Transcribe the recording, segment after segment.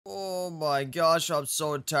my gosh, I'm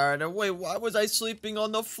so tired. Wait, why was I sleeping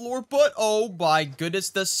on the floor? But, oh my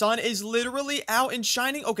goodness, the sun is literally out and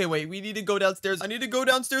shining. Okay, wait, we need to go downstairs. I need to go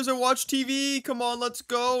downstairs and watch TV. Come on, let's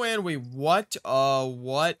go. And wait, what?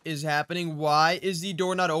 What is happening? Why is the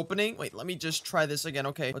door not opening? Wait, let me just try this again.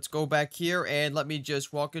 Okay, let's go back here and let me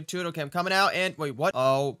just walk into it. Okay, I'm coming out and wait, what?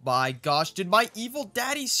 Oh my gosh, did my evil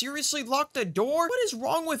daddy seriously lock the door? What is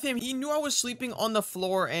wrong with him? He knew I was sleeping on the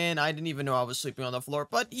floor and I didn't even know I was sleeping on the floor,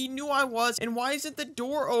 but he knew I was. And why isn't the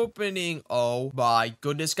door opening? Oh my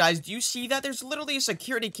goodness, guys, do you see that? There's literally a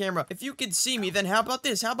security camera. If you can see me, then how about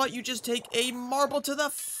this? How about you just take a marble to the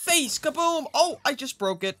face? Kaboom! Oh, I just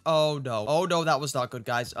broke it. Oh no. Oh no, that was not good,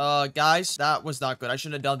 guys. Guys, that was not good. I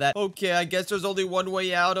shouldn't have done that. Okay, I guess there's only one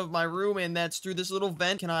way out of my room, and that's through this little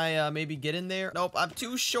vent. Can I maybe get in there? Nope, I'm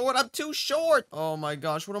too short. I'm too short. Oh my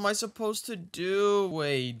gosh, what am I supposed to do?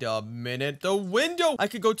 Wait a minute. The window. I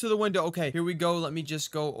could go to the window. Okay, here we go. Let me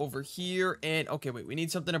just go over here and okay, wait, we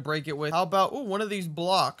need something to break it with. How about, oh, one of these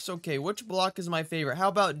blocks. Okay, which block is my favorite? How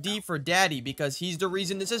about D for daddy, because he's the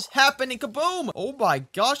reason this is happening. Kaboom! Oh my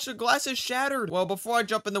gosh, the glass is shattered. Well, before I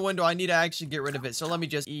jump in the window, I need to actually get rid of it. So let me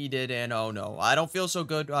just eat it and oh no, I don't feel so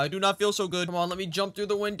good. I do not feel so good. Come on, let me jump through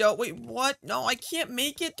the window. Wait, what? No, I can't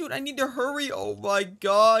make it, dude. I need to hurry. Oh my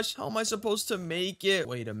gosh, how am I supposed to make it?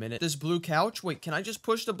 Wait a minute. This blue couch? Wait, can I just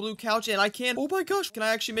push the blue couch and I can? Oh my gosh, can I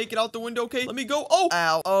actually make it out the window? Okay, let me go. Oh,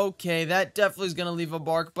 ow. Okay, that definitely is gonna leave a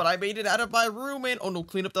mark, but I made it out of my room and oh no,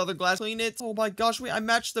 clean up the other glass. Clean it. Oh my gosh, wait, I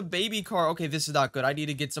matched the baby car. Okay, this is not good. I need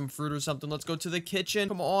to get some fruit or something. Let's go to the kitchen.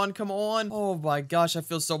 Come on, come on. Oh my gosh, I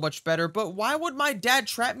feel so much better. But why would my dad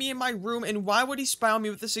trap me in my room and why would he spy on me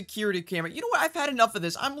with a security camera? You know what? I've had enough of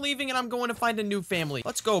this. I'm leaving and I'm going to find a new family.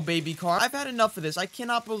 Let's go, baby car. I've had enough of this. I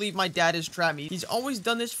cannot believe my dad has trapped me. He's always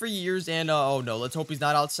done this for years and oh no, let's hope he's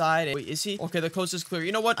not outside. Wait, is he? Okay, the coast is clear.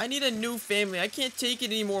 You know what? I need a new family. I can't take it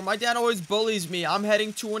anymore. My dad always bullies me. I'm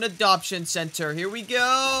heading to an adoption center. Here we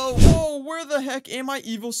go. Whoa, where the heck am I?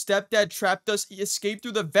 Evil stepdad trapped us. He escaped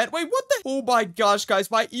through the vent. Wait, what the? Oh my gosh, guys.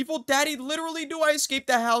 My evil daddy literally knew I escaped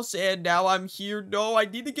the house and now I'm here. No, I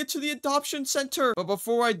need to get to the adoption center. But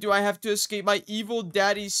before I do, I have to escape my evil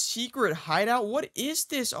daddy's secret hideout. What is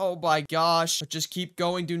this? Oh my gosh. But just keep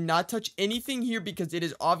going. Do not touch anything here because it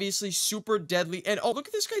is obviously super deadly. And oh, look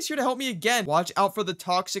at this guy's here to help me again. Watch out for the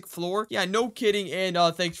toxic floor. Yeah, no kidding. And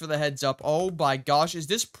thanks for the heads up. Oh my gosh. Is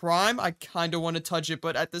this prime? I kind of want to touch it,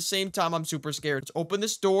 but at the same time, I'm super scared. Let's open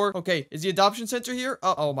this door. Okay, is the adoption center here?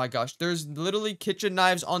 Oh my gosh. There's literally kitchen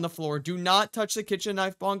knives on the floor. Do not touch the kitchen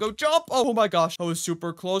knife, Bongo. Jump! Oh my gosh. I was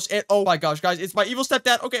super close. And oh my gosh, guys, it's my evil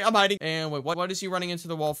stepdad. Okay, I'm hiding. And wait, what is he running into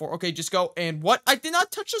the wall for? Okay, just go. And what? I did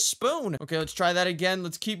not touch a spoon. Okay, let's try that again.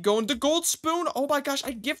 Let's keep going. The gold spoon. Oh my gosh,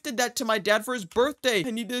 I gifted that to my dad for his birthday.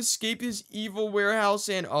 I need to escape his evil warehouse.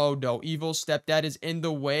 And oh no, evil stepdad is in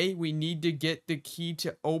the way. We need to get the key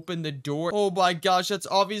to open the door. Oh my gosh, that's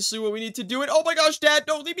obviously what we need to do. And oh my gosh, dad,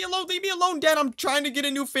 no, leave me alone. Leave me alone, dad. I'm trying to get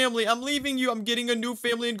a new family. I'm leaving you. I'm getting a new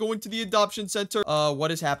family and going to the adoption center.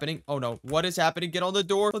 What is happening? Oh no, what is happening? Get on the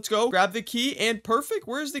door. Let's go. Grab the key and perfect.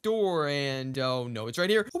 Where's the door? And oh no, it's right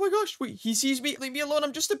here. Oh my gosh, wait, he sees me. Leave me alone.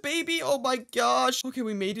 I'm just a baby. Oh my gosh. Okay,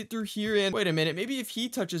 we made it through here. And wait a minute, maybe if he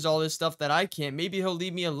touches all this stuff that I can't, maybe he'll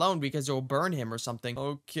leave me alone because it'll burn him or something.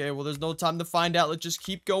 Okay, well, there's no time to find out. Let's just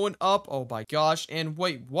keep going up. Oh my gosh. And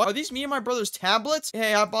wait, what? Are these me and my brother's tablets?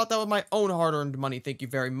 Hey, I bought that with my own hard-earned money. Thank you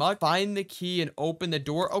very much. Find the key and open the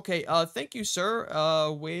door. Okay, thank you, sir.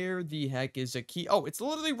 Where the heck is a key? Oh, it's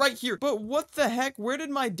literally right here. But what the heck? Where did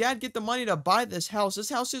my dad get the money to buy this house? This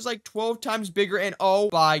house is like 12 times bigger and oh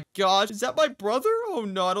my gosh. Is that my brother? Oh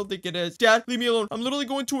no, I don't think it is. Dad, leave me alone. I'm literally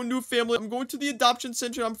going to a new family. I'm going to the adoption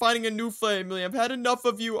center. I'm finding a new family. I've had enough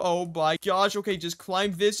of you. Oh my gosh. Okay, just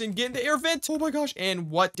climb this and get in the air vent. Oh my gosh. And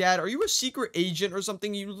what, dad? Are you a secret agent or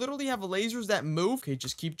something? You literally have lasers that move. Okay,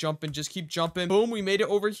 just keep jumping. Just keep jumping. Boom, we made it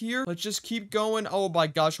over here. Let's just keep going. Oh my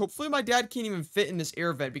gosh. Hopefully my dad can't even fit in this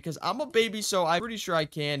air vent because I'm a baby, so I'm pretty sure I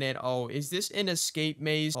can. And oh, is this an escape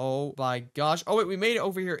maze? Oh my gosh. Oh wait, we made it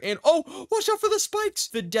over here. And oh, watch out for the spikes.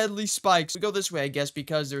 The deadly spikes. We go this way, I guess,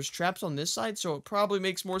 because there's traps on this side, so it probably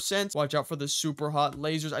makes more sense. Watch out for the super hot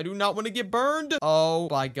lasers. I do not want to get burned. Oh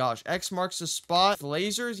my gosh. X marks the spot.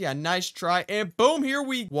 Lasers. Yeah, nice try. And boom, here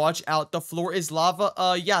we watch out. The floor is lava.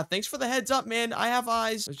 Yeah, thanks for the heads up, man. I have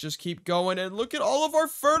eyes. Let's just keep going and look at all of our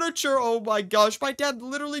furniture. Oh my gosh. My dad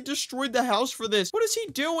literally destroyed the house for this. What is he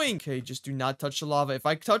doing? Okay, just do not touch the lava. If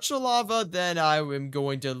I touch the lava, then I am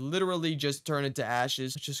going to literally just turn into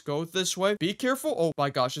ashes. Let's just go this way. Be careful. Oh my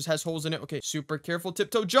gosh, this has holes in it. Okay, super careful.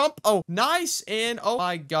 Tiptoe jump. Oh, nice. And oh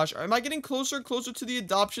my gosh, am I getting closer and closer to the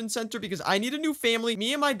adoption center? Because I need a new family.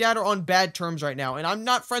 Me and my dad are on bad terms right now, and I'm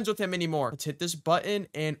not friends with him anymore. Let's hit this button. button,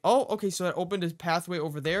 and oh, okay, so that opened a pathway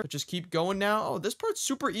over there. But just keep going now. Oh, this part's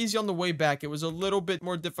super easy on the way back. It was a little bit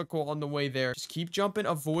more difficult on the way there. Just keep jumping,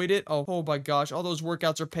 avoid it. Oh my gosh, all those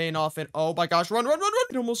workouts are paying off, and oh my gosh, run, run, run, run.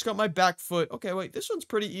 It almost got my back foot. Okay, wait, this one's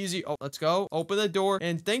pretty easy. Oh, let's go. Open the door,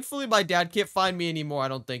 and thankfully my dad can't find me anymore, I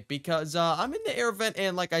don't think, because I'm in the air vent,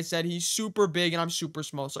 and like I said, he's super big and I'm super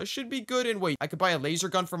small, so I should be good. And wait, I could buy a laser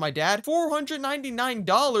gun for my dad.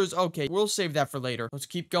 $499. Okay, we'll save that for later. Let's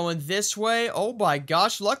keep going this way. Oh my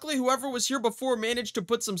gosh, luckily whoever was here before managed to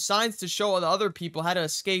put some signs to show the other people how to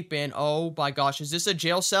escape. And oh my gosh, is this a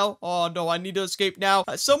jail cell? Oh no, I need to escape now.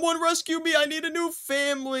 Someone rescue me. I need a new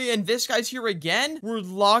family. And this guy's here again. We're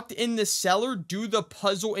locked in the cellar. Do the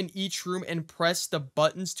puzzle in each room and press the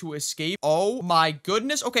buttons to escape. Oh my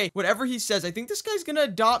goodness. Okay, whatever he says, I think this guy's gonna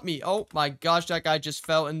adopt me. Oh my gosh, that guy just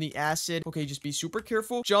fell in the acid. Okay, just be super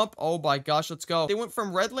careful. Jump. Oh my gosh, let's go. They went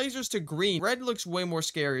from red lasers to green. Red looks way more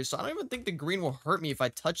scary, so I don't even think the green will hurt me if I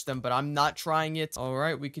touch them, but I'm not trying it. All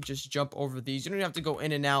right, we could just jump over these. You don't have to go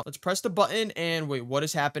in and out. Let's press the button, and wait, what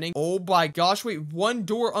is happening? Oh my gosh, wait, one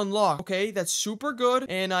door unlocked. Okay, that's super good,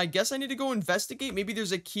 and I guess I need to go investigate. Maybe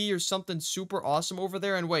there's a key or something super awesome over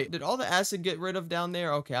there. And wait, did all the acid get rid of down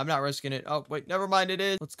there? Okay, I'm not risking it. Oh, wait, never mind, it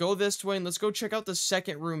is. Let's go this way, and let's go check out the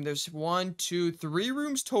second room. There's 1, 2, 3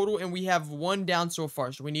 rooms total, and we have 1 down so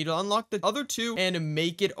far, so we need to unlock the other 2 and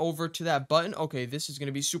make it over to that button. Okay, this is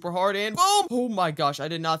gonna be super hard, and boom! Oh my gosh, I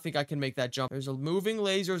did not think I can make that jump. There's a moving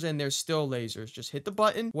lasers, and there's still lasers. Just hit the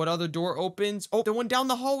button. What other door opens? Oh, the one down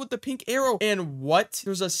the hall with the pink arrow. And what?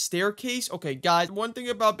 There's a staircase? Okay, guys, one thing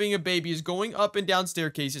about being a baby is going up and down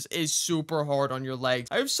staircases is super hard on your legs.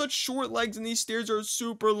 I have such short legs, and these stairs are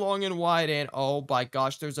super long and wide, and oh my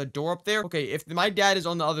gosh, there's a door up there. Okay, if my dad is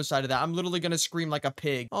on the other side of that, I'm literally gonna scream like a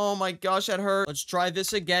pig. Oh my gosh, that hurt. Let's try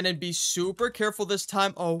this again and be super careful this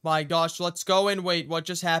time. Oh my gosh, let's go. And wait, what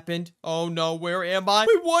just happened? Oh no, where am I?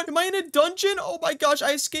 Wait, what? Am I in a dungeon? Oh my gosh,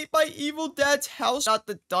 I escaped my evil dad's house, not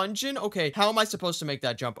the dungeon. Okay, how am I supposed to make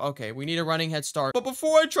that jump? Okay, we need a running head start. But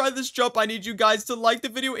before I try this jump, I need you guys to like the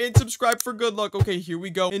video and subscribe for good luck. Okay, here we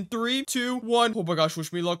go. In 3, 2, 1. Oh my gosh,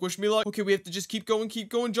 wish me luck, wish me luck. Okay, we have to just keep going,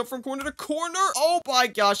 jump from corner to corner. Oh my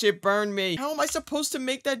gosh, it burned me. How am I supposed to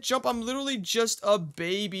make that jump? I'm literally just a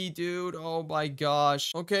baby, dude. Oh my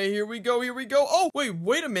gosh. Okay, here we go, here we go. Oh,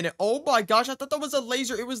 wait a minute. Oh my gosh, I thought that was a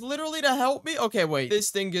laser. It was literally to help me. Okay, wait. This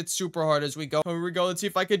thing gets super hard as we go. Here we go. Let's see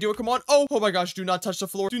if I can do it. Come on. Oh my gosh, do not touch the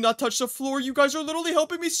floor. Do not touch the floor. You guys are literally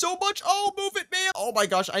helping me so much. Oh, move it, man. Oh my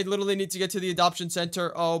gosh, I literally need to get to the adoption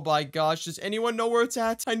center. Oh my gosh, does anyone know where it's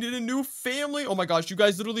at? I need a new family. Oh my gosh, you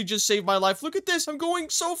guys literally just saved my life. Look at this. I'm going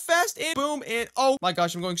so fast, and boom, and oh my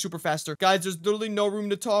gosh, I'm going super faster. Guys, there's literally no room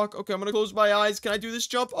to talk. Okay, I'm gonna close my eyes. Can I do this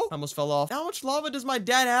jump? Oh, I almost fell off. How much lava does my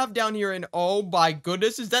dad have down here? And oh my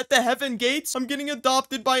goodness, is that the heaven gates? I'm getting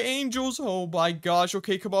adopted by angels. Oh my gosh.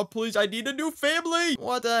 Okay, come on, please. I need a new family.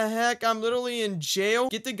 What the heck? I'm literally in jail.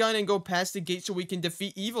 Get the gun and go past the gate so we can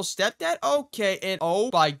defeat evil stepdad. Okay, and oh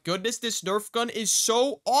my goodness, this Nerf gun is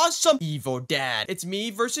so awesome. Evil dad. It's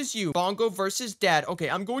me versus you. Bongo versus dad. Okay,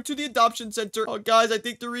 I'm going to the adoption center. Oh, guys, I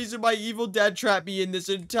think the reason my evil dad trapped me in this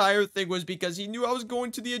entire thing was because he knew I was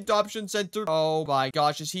going to the adoption center. Oh my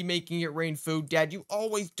gosh, is he making it rain food? Dad, you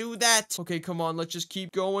always do that. Okay, come on, let's just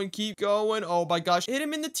keep going, keep going. Oh my gosh, hit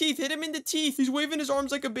him in the teeth, hit him in the teeth. He's waving his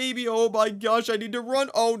arms like a baby. Oh my gosh, I need to run.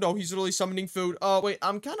 Oh no, he's literally summoning food. Oh wait,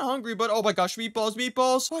 I'm kind of hungry, but oh my gosh, meatballs,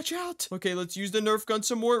 meatballs. Watch out. Okay, let's use the Nerf gun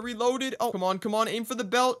some more. Reloaded. Oh, come on, aim for the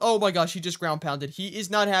belt. Oh my gosh, he just ground pounded. He is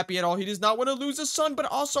not happy at all. He does not want to lose a son, but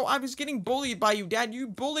also I was getting bullied by you, Dad. You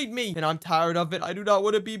bullied me, and I'm tired of it. I do not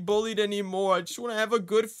want to be bullied anymore. I just want to have a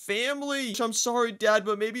good family. I'm sorry, Dad,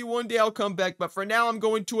 but maybe one day I'll come back. But for now, I'm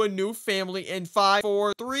going to a new family in 5,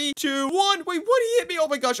 4, 3, 2, 1. Wait, what? He hit me. Oh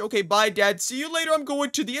my gosh. Okay, bye, Dad. See you later. I'm going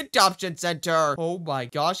to the adoption center. Oh my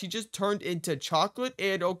gosh, he just turned into chocolate.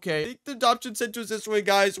 And okay, I think the adoption center is this way,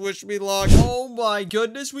 guys. Wish me luck. Oh my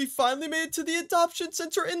goodness, we finally made it to the adoption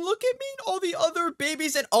center. And look at me and all the other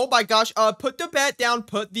babies. And oh my gosh, put the bat down.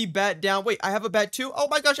 Put the bat down. Wait, I have a bat too. Oh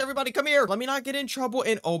my gosh, everybody, come here. Let me not get in trouble.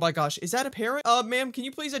 And oh my gosh, is that a parent? Ma'am, can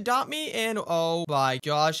you please adopt me? And oh my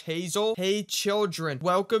gosh, Hazel. Hey, children.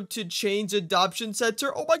 Welcome to Chain's Adoption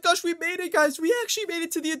Center. Oh my gosh, we made it, guys. We actually made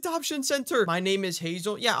it to the adoption center. My name is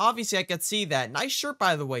Hazel. Yeah, obviously I could see that. Nice shirt,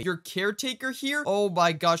 by the way. Your caretaker here? Oh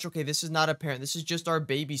my gosh. Okay, this is not a parent. This is just our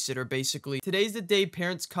babysitter, basically. Today's the day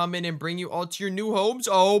parents come in and bring you all to your new homes.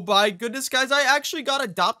 Oh my goodness, guys. I actually got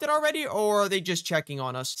adopted already, or are they just checking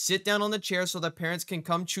on us? Sit down on the chair so that parents can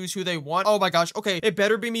come choose who they want. Oh my gosh. Okay, it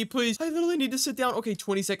better be me, please. I literally need to sit down. Okay,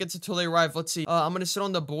 20 seconds until they arrive. Let's see. I'm gonna sit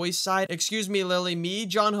on the boys' side. Excuse me, Lily. Me,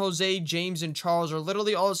 John, Jose, James, and Charles are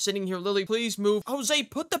literally all sitting here. Lily, please move. Jose,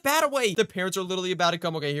 put the bat away. way. The parents are literally about to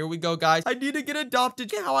come. Okay, here we go, guys. I need to get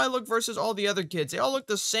adopted. Look at how I look versus all the other kids. They all look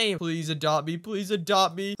the same. Please adopt me. Please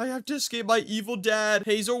adopt me. I have to escape my evil dad.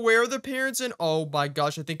 Hazel, where are the parents? And oh my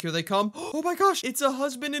gosh, I think here they come. Oh my gosh, it's a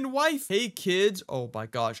husband and wife. Hey, kids. Oh my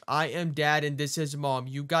gosh, I am dad and this is mom.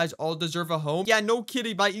 You guys all deserve a home. Yeah, no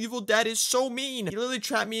kidding. My evil dad is so mean. He literally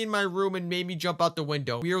trapped me in my room and made me jump out the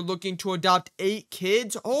window. We are looking to adopt 8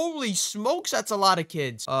 kids. Holy smokes, that's a lot of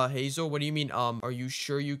kids. Hazel, what do you mean? Are you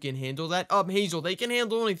sure you can handle that? Hazel, they can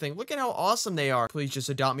handle anything. Look at how awesome they are. Please just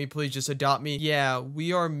adopt me. Please just adopt me. Yeah,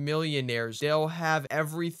 we are millionaires. They'll have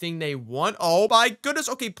everything they want. Oh my goodness.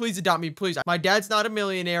 Okay, please adopt me. Please. My dad's not a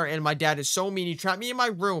millionaire and my dad is so mean. He trapped me in my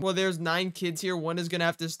room. Well, there's 9 kids here. One is gonna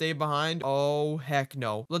have to stay behind. Oh, heck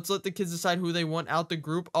no. Let's let the kids decide who they want out the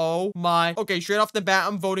group. Oh my. Okay, straight off the bat,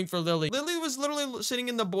 I'm voting for Lily. Lily was literally sitting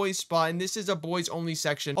in the boys spot and this is a boys only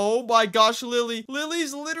section. Oh my gosh, Lily.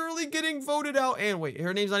 Lily's literally getting voted out. And wait,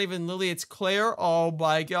 her name's not even Lily. It's Claire. Oh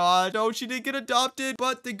my god. No, she didn't get adopted.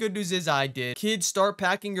 But the good news is I did. Kids, start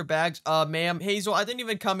packing your bags. Ma'am, Hazel, I didn't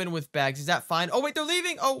even come in with bags. Is that fine? Oh wait, they're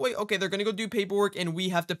leaving. Oh wait, okay, they're gonna go do paperwork and we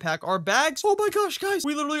have to pack our bags. Oh my gosh, guys,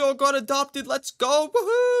 we literally all got adopted. Let's go.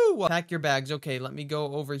 Woohoo! Pack your bags. Okay, let me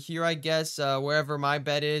go over here, I guess, wherever my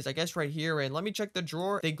bed is. I guess right here. And let me check the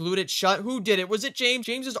drawer. They glued it shut. Who did it? Was it James?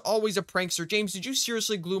 James is always a prankster. James, did you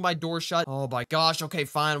seriously glue my door shut? Oh my gosh. Okay,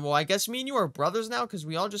 fine. Well, I guess me and you are brothers now because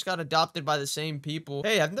we all just got adopted by the same people.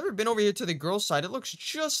 Hey, I've never been over here to the girls' side. It looks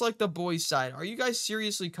just like the boys' side. Are you guys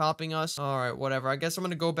seriously copying us? All right, whatever. I guess I'm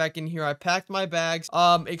gonna go back in here. I packed my bags.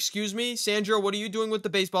 Excuse me, Sandra, what are you doing with the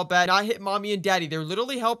baseball bat? Not hit mommy and daddy. They're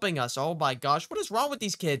literally helping us. Oh my gosh, what is wrong with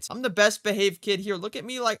these kids? I'm the best behaved kid here. Look at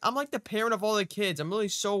me, like I'm like the parent of all the kids. I'm really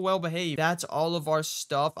so well behaved. That's all of our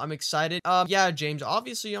stuff. I'm excited. Yeah, James,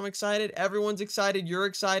 obviously I'm excited. Everyone's excited. You're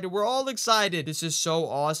excited. We're all excited. This is so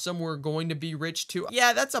awesome. We're going to be rich too.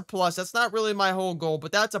 Yeah, that's a plus. That's not really my whole goal,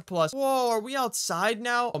 but that's a plus. Whoa, are we outside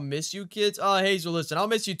now? I'll miss you kids. Hazel, listen, I'll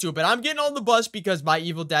miss you too, but I'm getting on the bus because my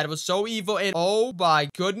evil dad was so evil. And oh my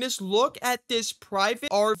goodness, look at this private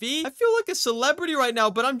RV. I feel like a celebrity right now,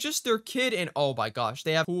 but I'm just their kid. And oh my gosh,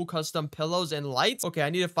 they have cool custom pillows and lights. Okay, I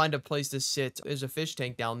need to find a place to sit. There's a fish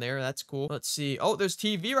tank down there. That's cool. Let's see. Oh, there's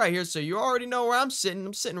TV right here. So you already know where I'm sitting.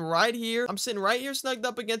 I'm sitting right here. I'm sitting right here snugged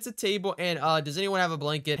up against the table. And does anyone have a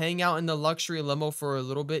blanket? Hang out in the luxury limo for a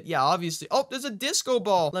little bit. Yeah, obviously. Oh, there's a disco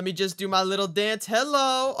ball. Let me just do my little dance.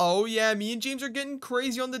 Hello. Oh yeah, me and James are getting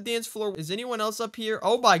crazy on the dance floor. Is anyone else up here?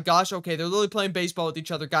 Oh my gosh. Okay, they're literally playing baseball with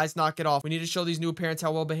each other. Guys, knock it off. We need to show these new parents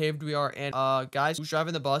how well behaved we are. And guys, who's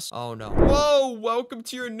driving the bus? Oh no. Whoa, welcome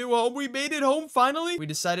to your new home. We made it home finally. We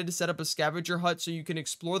decided to set up a scavenger hut so you can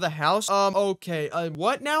explore the house. Okay.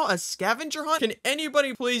 What now? A scavenger hunt? Can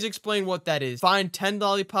anybody please explain what that is? Find 10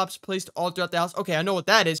 lollipops placed all throughout the house. Okay, I know what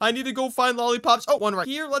that is. I need to go find lollipops. Oh, one right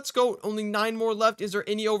here. Let's go. Only 9 more left. Is there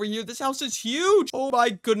any over here? This house is huge. Oh my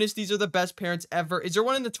goodness. These are the best parents ever. Is there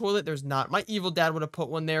one in the toilet? There's not. My evil dad would have put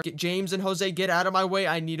one there. James and Jose, get out of my way.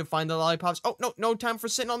 I need to find the lollipops. Oh, no time for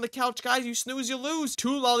sitting on the couch, guys. You snooze, you lose.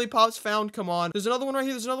 2 lollipops found. Come on. There's another one right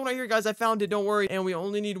here. There's another one right here, guys. I found it. Don't worry. And we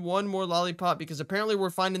only need 1 more lollipop because apparently we're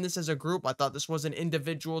finding this as a group. I thought this was an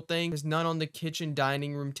individual thing. There's none on the kitchen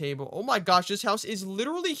dining room table. Oh my gosh, this house is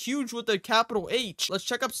literally huge with a capital H. Let's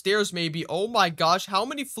check upstairs maybe. Oh my gosh, how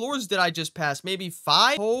many floors did I just pass? Maybe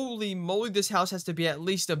 5? Holy moly, this house has to be at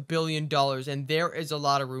least $1 billion and there is a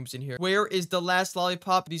lot of rooms in here. Where is the last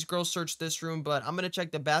lollipop? These girls searched this room, but I'm gonna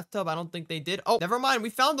check the bathtub. I don't think they did. Oh, never mind. We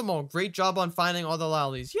found them all. Great job on finding all the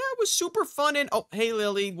lollies. Yeah, it was super fun. And oh, hey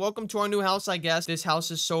Lily, welcome to our new house, I guess. This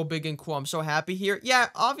house is so big and cool. I'm so happy here. Yeah,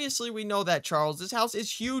 obviously we know that, Charles. This house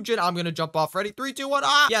is huge and I'm gonna jump off. Ready? 3, 2, 1.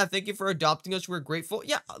 Ah! Yeah, thank you for adopting us. We're grateful.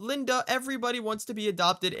 Yeah, Linda, everybody wants to be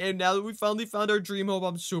adopted. And now that we finally found our dream home,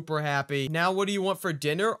 I'm super happy. Now, what do you want for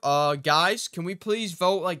dinner? Guys, can we please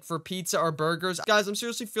vote like for pizza or burgers? Guys, I'm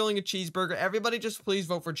seriously feeling a cheeseburger. Everybody just please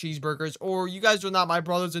vote for cheeseburgers or you guys are not my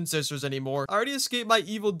brothers and sisters anymore. I already escaped my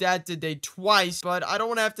evil dad today twice, but I don't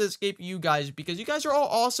want to have to escape you guys because you guys are all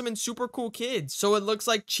awesome and super cool kids. So it looks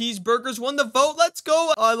like cheeseburgers won the vote. Let's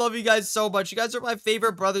go. Oh, I love you guys so much. You guys are my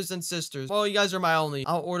favorite brothers and sisters. Well, you guys are my only.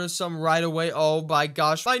 I'll order some right away. Oh my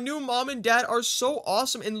gosh. My new mom and dad are so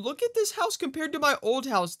awesome. And look at this house compared to my old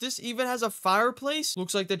house. This even has a fireplace.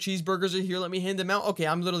 Looks like the cheeseburgers are here. Let me hand them out. Okay,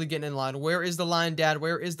 I'm literally getting in line. Where is the line, Dad?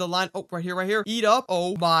 Where is the line? Oh, right here, right here. Eat up.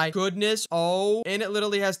 Oh my goodness. Oh, and it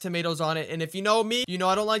literally has tomatoes on it. And if you know me, you know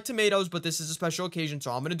I don't like tomatoes, but this is a special occasion.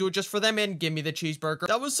 So I'm gonna do it just for them and give me the cheeseburger.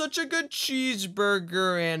 That was such a good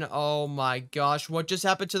cheeseburger. And oh my gosh, what just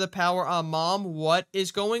happened to the power? Mom, what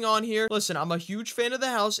is going on here? Listen, I'm a huge fan of the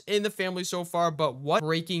house and the family so far, but what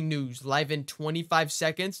breaking news? Live in 25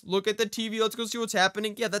 seconds. Look at the TV. Let's go see what's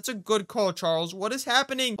happening? Yeah, that's a good call, Charles. What is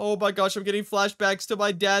happening? Oh my gosh, I'm getting flashbacks to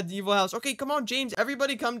my dad's evil house. Okay, come on, James.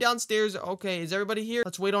 Everybody come downstairs. Okay, is everybody here?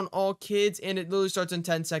 Let's wait on all kids, and it literally starts in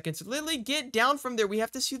 10 seconds. Lily, get down from there. We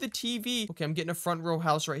have to see the TV. Okay, I'm getting a front row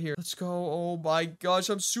house right here. Let's go. Oh my gosh,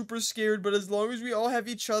 I'm super scared, but as long as we all have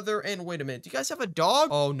each other, and wait a minute. Do you guys have a dog?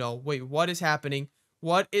 Oh no, wait, what is happening?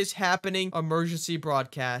 What is happening? Emergency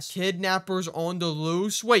broadcast. Kidnappers on the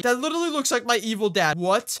loose. Wait, that literally looks like my evil dad.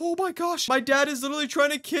 What? Oh my gosh. My dad is literally trying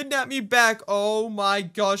to kidnap me back. Oh my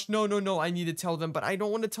gosh. No, no, no. I need to tell them, but I don't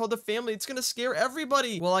want to tell the family. It's gonna scare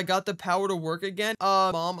everybody. Well, I got the power to work again.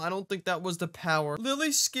 Mom, I don't think that was the power.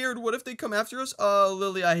 Lily's scared. What if they come after us?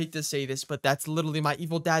 Lily, I hate to say this, but that's literally my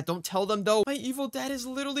evil dad. Don't tell them though. My evil dad is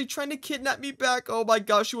literally trying to kidnap me back. Oh my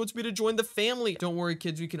gosh. He wants me to join the family. Don't worry,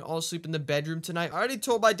 kids. We can all sleep in the bedroom tonight. I already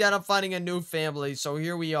told my dad I'm finding a new family, so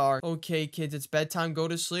here we are. Okay, kids, it's bedtime. Go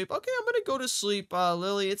to sleep. Okay, I'm gonna go to sleep.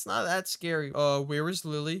 Lily, it's not that scary. Where is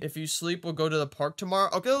Lily? If you sleep, we'll go to the park tomorrow.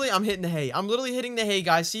 Okay, Lily, I'm hitting the hay. I'm literally hitting the hay,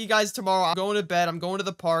 guys. See you guys tomorrow. I'm going to bed. I'm going to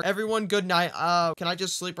the park. Everyone, good night. Can I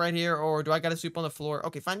just sleep right here, or do I gotta sleep on the floor?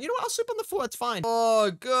 Okay, fine. You know what? I'll sleep on the floor. It's fine. Oh,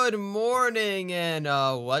 good morning. And,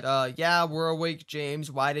 what? Yeah, we're awake, James.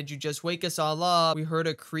 Why did you just wake us all up? We heard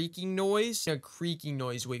a creaking noise. A creaking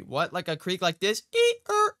noise. Wait, what? Like a creak like this?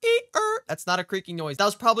 That's not a creaking noise. That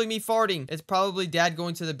was probably me farting. It's probably dad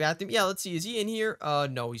going to the bathroom. Yeah, let's see. Is he in here?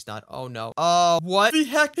 No, he's not. Oh, no. What the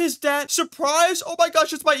heck is that? Surprise? Oh my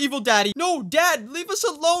gosh, it's my evil daddy. No, dad, leave us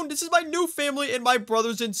alone. This is my new family and my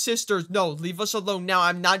brothers and sisters. No, leave us alone now.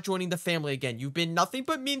 I'm not joining the family again. You've been nothing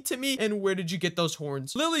but mean to me. And where did you get those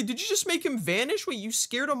horns? Lily, did you just make him vanish? Wait, you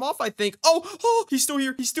scared him off, I think. Oh, he's still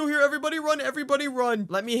here. He's still here. Everybody run. Everybody run.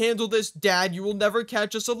 Let me handle this, dad. You will never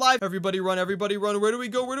catch us alive. Everybody run. Everybody run. Where do we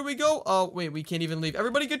go? Where do we go? Oh, wait, we can't even leave.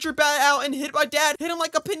 Everybody get your bat out and hit my dad. Hit him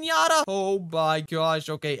like a piñata. Oh my gosh.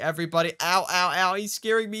 Okay, everybody. Ow, ow, ow. He's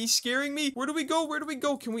scaring me. He's scaring me. Where do we go? Where do we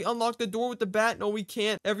go? Can we unlock the door with the bat? No, we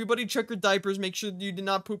can't. Everybody check your diapers. Make sure you did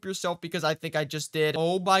not poop yourself because I think I just did.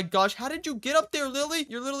 Oh my gosh. How did you get up there, Lily?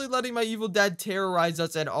 You're literally letting my evil dad terrorize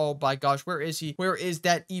us. And oh my gosh, where is he? Where is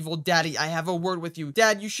that evil daddy? I have a word with you.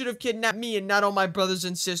 Dad, you should have kidnapped me and not all my brothers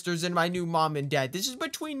and sisters and my new mom and dad. This is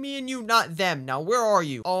between me and you, not them. Now, where are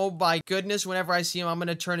you? Oh my goodness. Whenever I see him, I'm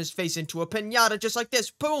gonna turn his face into a piñata just like this.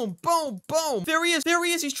 Boom, boom, boom. There he is. There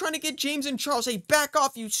he is. He's trying to get James and Charles. Hey, back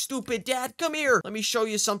off, you stupid dad. Come here. Let me show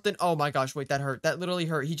you something. Oh my gosh. Wait, that hurt. That literally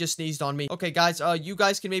hurt. He just sneezed on me. Okay, guys. You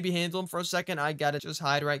guys can maybe handle him for a second. I gotta just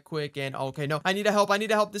hide right quick. And okay, no. I need to help. I need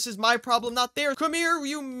to help. This is my problem, not theirs. Come here,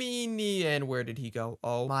 you meanie. And where did he go?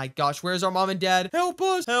 Oh my gosh. Where's our mom and dad? Help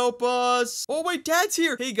us. Help us. Oh, wait, dad's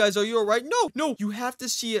here. Hey, guys. Are you all right? No, no. You have to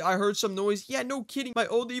see it. I heard some noise. Yeah, no kidding. My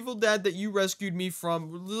old evil dad that you rescued me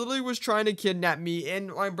from literally was trying to kidnap me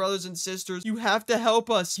and my brothers and sisters. You have to help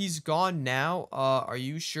us. He's gone now. Are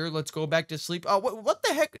you sure? Let's go back to sleep. What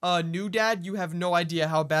the heck? New dad, you have no idea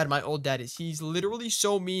how bad my old dad is. He's literally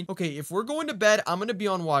so mean. Okay, if we're going to bed, I'm gonna be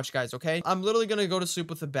on watch, guys, okay? I'm literally gonna go to sleep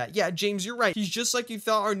with a bat. Yeah, James, you're right. He's just like you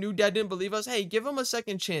thought. Our new dad didn't believe us. Hey, give him a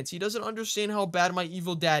second chance. He doesn't understand how bad my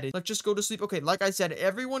evil dad is. Let's just go to sleep. Okay, like I said,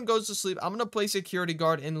 everyone goes to sleep. I'm gonna play security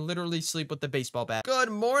guard and literally sleep with the baseball bat. Good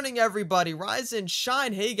morning, everybody. Rise and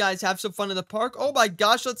shine. Hey, guys, have some fun in the park. Oh my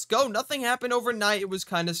gosh, let's go. Nothing happened overnight. It was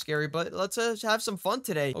kind of scary, but let's have some fun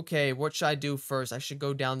today. Okay, what should I do first? I should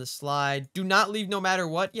go down the slide. Do not leave no matter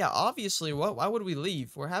what. Yeah, obviously. What? Why would we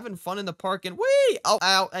leave? We're having fun in the park and wait. Oh,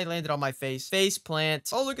 ow. I landed on my face. Face plant.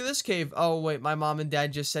 Oh, look at this cave. Oh, wait. My mom and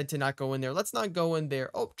dad just said to not go in there. Let's not go in there.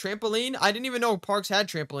 Oh, trampoline. I didn't even know parks had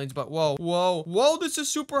trampolines, but whoa. Whoa. Whoa, this is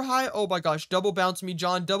super high. Oh my gosh. Double bounce me,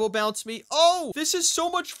 John. Double bounce me. Oh, this is so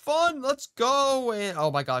much fun. Let's go. And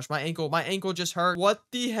oh my gosh, my ankle just hurt. What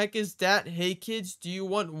the heck is that? Hey kids, do you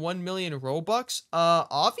want 1 million Robux?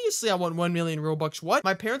 Obviously I want 1 million Robux. What?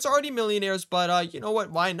 My parents are already millionaires, but you know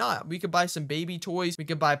what? Why not? We could buy some baby toys. We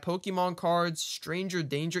could buy Pokemon cards. Stranger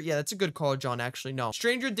danger. Yeah, that's a good call, John. Actually, no.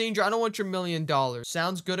 Stranger danger. I don't want your $1 million.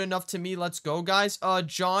 Sounds good enough to me. Let's go, guys.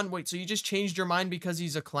 John, wait, so you just changed your mind because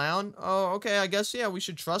he's a clown? Oh, okay. I guess, yeah, we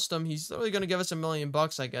should trust him. He's literally gonna give us $1 million,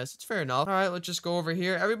 I guess. It's fair enough. All right, let's just go over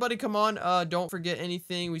here. Everybody come on. Don't forget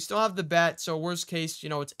anything. We still have the bat, so worst case, you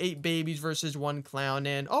know, it's 8 babies versus 1 clown.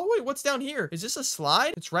 And oh wait, what's down here? Is this a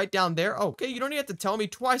slide? It's right down there. Oh, okay, you don't even have to tell me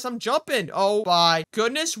twice. I'm jumping. Oh my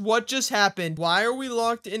goodness, what just happened? Why are we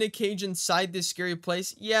locked in a cage inside this scary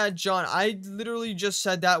place? Yeah, John, I literally just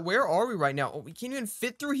said that. Where are we right now? Oh, we can't even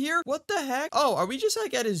fit through here? What the heck? Oh, are we just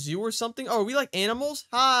like at a zoo or something? Oh, are we like animals?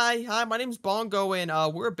 Hi, my name's Bongo, and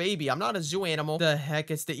we're a baby. I'm not a zoo animal. The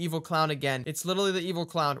heck, it's the evil clown again. It's literally the evil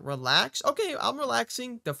clown. Relax. Okay, I'm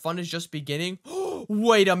relaxing. The fun is just beginning.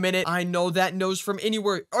 Wait a minute. I know that nose from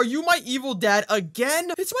anywhere. Are you my evil dad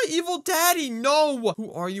again? It's my evil daddy. No.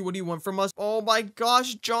 Who are you? What do you want from us? Oh my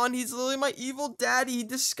gosh, John. He's literally my evil daddy. He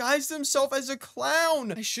disguised himself as a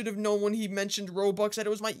clown. I should have known when he mentioned Robux that it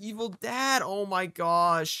was my evil dad. Oh my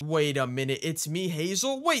gosh. Wait a minute. It's me,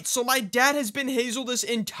 Hazel? Wait, so my dad has been Hazel this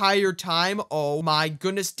entire time? Oh my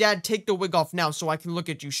goodness. Dad, take the wig off now so I can look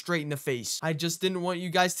at you straight in the face. I just didn't want you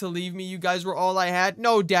guys to leave me. You guys were all I had.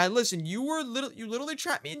 No, Dad, listen. You literally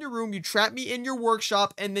trapped me in your room. You trapped me in your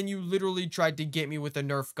workshop, and then you literally tried to get me with a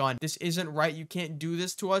Nerf gun. This isn't right. You can't do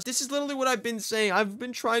this to us. This is literally what I've been saying. I've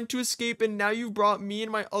been trying to escape, and now you've brought me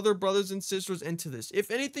and my other brothers and sisters into this.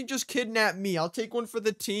 If anything, just kidnap me. I'll take one for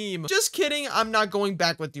the team. Just kidding. I'm not going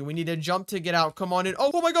back with you. We need to jump to get out. Come on in.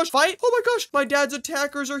 Oh my gosh. Fight. Oh my gosh. My dad's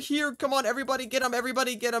attackers are here. Come on, everybody get him.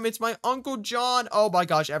 Everybody get him. It's my Uncle John. Oh my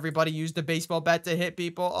gosh. Everybody use the baseball bat to hit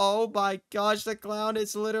people. Oh my gosh. The clown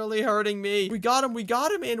is literally hurting me. We got him. We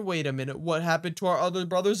got him. And wait a minute. What happened to our other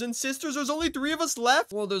brothers and sisters? There's only 3 of us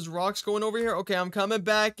left. Well, there's rocks going over here. Okay, I'm coming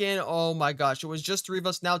back in. Oh my gosh. It was just 3 of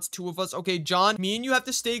us. Now it's 2 of us. Okay, John, me and you have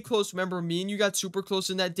to stay close. Remember, me and you got super close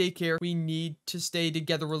in that daycare. We need to stay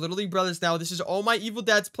together. We're literally brothers now. This is all my evil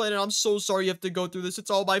dad's plan, and I'm so sorry you have to go through this. It's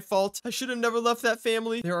all my fault. I should have never left that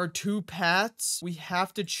family. There are 2 paths. We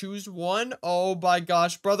have to choose one. Oh my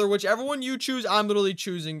gosh, brother, whichever one you choose, I'm literally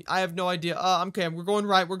choosing. I have no idea. Okay, we're going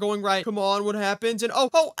right. We're going right. Come on, what happens? And ow,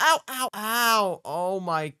 ow. Oh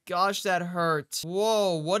my gosh, that hurt.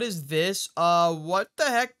 Whoa, what is this? What the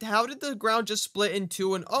heck? How did the ground just split in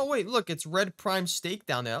 2? And oh wait, look, it's red prime steak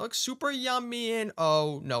down there. That looks super yummy. And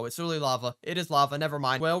oh no, it's literally lava. It is lava. Never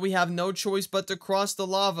mind. Well, we have no choice but to cross the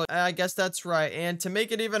lava. I guess that's right. And to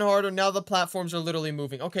make it even harder, now the platforms are literally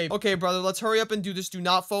moving. Okay, brother, let's hurry up and do this. Do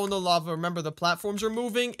not fall in the lava. Remember, the platforms are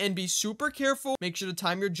moving, and be super careful. Make sure to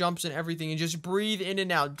time your jumps and everything, and just breathe in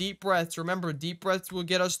and out. Deep breaths. Remember, deep breaths will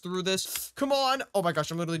get us through this. Come on. Oh my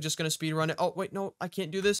gosh, I'm literally just gonna speed run it. Oh wait, no, I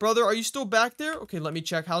can't do this. Brother, are you still back there? Okay, let me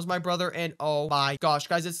check. How's my brother? And oh my gosh,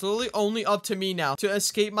 guys, it's literally only up to me now to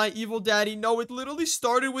escape my evil daddy. No, it literally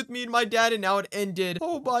started with me and my dad, and now it ended.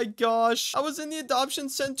 Oh my gosh, I was in the adoption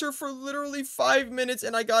center for literally 5 minutes,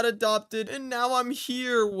 and I got adopted, and now I'm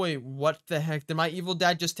here. Wait, what the heck? Did my evil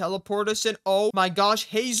dad just teleport us in? Oh my gosh,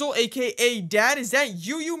 Hazel, aka Dad, is that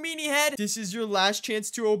you, you meanie head? This is your last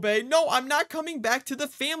chance to obey. No, I'm not coming back to the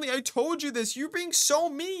family. I told you this. You're being so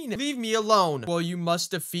mean. Leave me alone. Well, you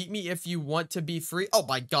must defeat me if you want to be free. Oh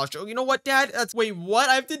my gosh. Oh, you know what, Dad? Wait, what?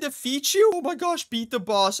 I have to defeat you? Oh my gosh, beat the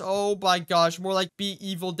boss. Oh my gosh, more like be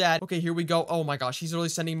evil dad. Okay, here we go. Oh my gosh, he's literally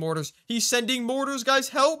sending mortars. He's sending mortars, guys.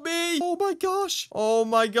 Help me. Oh my gosh. Oh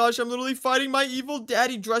my gosh, I'm literally fighting my evil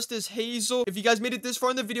daddy dressed as Hazel. If you guys made it this far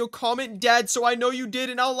in the video, comment Dad so I know you did,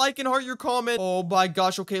 and I'll like and heart your comment. Oh my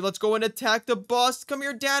gosh. Okay, let's go and attack the boss. Come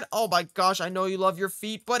here, Dad. Oh my gosh, I know you love your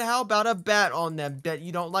feet, but how about a bat on them? Bet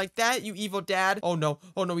you don't like that, you evil dad. Oh no,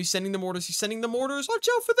 he's sending the mortars. He's sending the mortars. Watch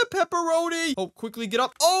out for the pepperoni. Oh, quickly get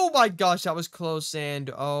up. Oh my gosh, that was close.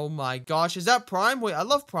 And oh my gosh, is that prime? Wait, I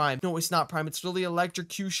love prime. No, it's not prime. It's really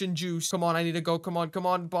electrocution juice. Come on, I need to go. Come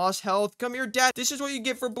on, boss health. Come here, Dad. This is what you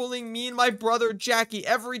get for bullying me and my brother Jackie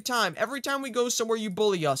every time. Every time we go somewhere, you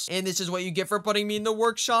bully us. And this is what you get for putting me in the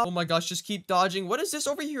workshop. Oh my gosh, just keep dodging. What is this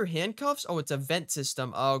over here? Handcuffs? Oh, it's a vent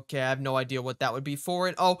system. Okay, I have no idea what that would be for.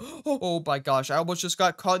 And oh my gosh, I almost just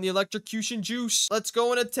got caught in the electrocution juice. Let's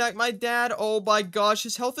go and attack my dad. Oh my gosh,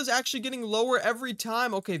 his health is actually getting lower every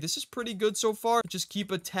time. Okay, this is pretty good so far. Just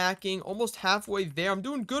keep attacking. Almost halfway there. I'm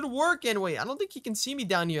doing good work. And wait, I don't think he can see me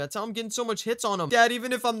down here. That's how I'm getting so much hits on him. Dad,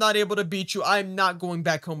 even if I'm not able to beat you, I'm not going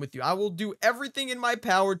back home with you. I will do everything in my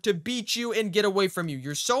power to beat you and get away from you.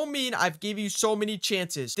 You're so mean. I've gave you so many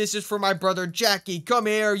chances. This is for my brother Jackie. Come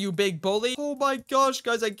here, you big bully. Oh my gosh,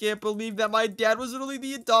 guys, I can't believe that my dad was literally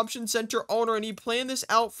the adoption center owner, and he planned this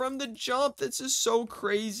out from the jump. This is so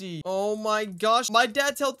crazy. Oh my gosh, my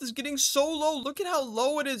dad's health is getting so low. Look at how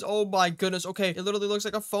low it is. Oh my goodness. Okay, it literally looks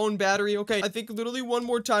like a phone battery. Okay, I think literally one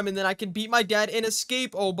more time, and then I can beat my dad and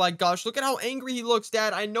escape. Oh my gosh, look at how angry he looks.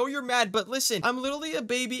 Dad, I know you're mad, but listen, I'm literally a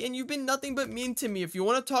baby, and you've been nothing but mean to me. If you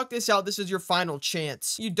want to talk this out, this is your final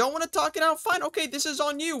chance. You don't want to talk it out? Fine. Okay, this is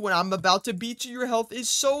on you. When I'm about to beat you, your health is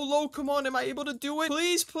so low. Come on, am I able to do it?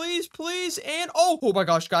 Please, please, please. And oh my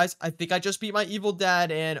gosh, guys, I think I just beat my evil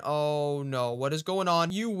dad, and oh no, what is going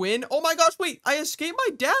on? You win. Oh my gosh, wait, I escaped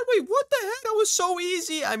my dad. Wait, what the heck? That was so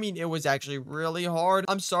easy. I mean, it was actually really hard.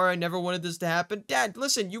 I'm sorry, I never wanted this to happen. Dad,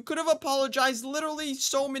 listen, you could have apologized literally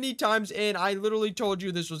so many times, and I literally told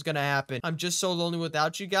you this was gonna happen. I'm just so lonely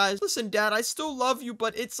without you guys. Listen, Dad, I still love you,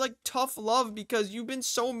 but it's like tough love because you've been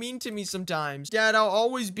so mean to me sometimes. Dad, I'll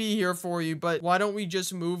always be here for you, but why don't we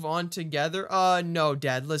just move on together? No,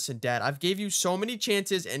 Dad, listen, Dad. I've gave you so many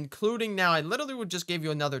chances, including now. I literally would just give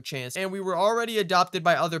you another chance. And we were already adopted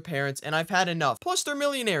by other parents, and I've had enough. Plus, they're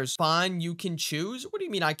millionaires. Fine, you can choose. What do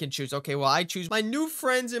you mean I can choose? Okay, well, I choose my new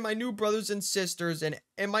friends and my new brothers and sisters and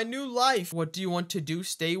my new life. What do you want to do?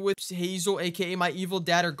 Stay with Hazel, aka my evil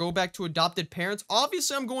dad, or go back to adopted parents?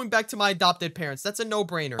 Obviously, I'm going back to my adopted parents. That's a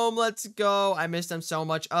no-brainer. Let's go. I miss them so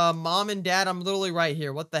much. Mom and Dad, I'm literally right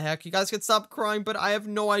here. What the heck? You guys can stop crying, but I have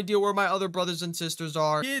no idea where my other brothers and sisters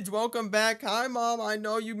are. Kids, welcome back. Hi, Mom. I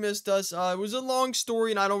know you missed us. It was a long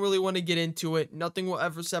story, and I don't really want to get into it. Nothing will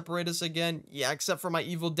ever separate us again. Yeah, except for my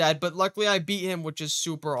evil dad, but luckily I beat him, which is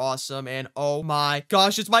super awesome, and oh my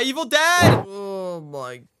gosh, it's my evil dad! Oh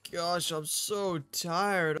my gosh, I'm so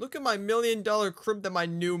tired. Look at my $1 million crib that my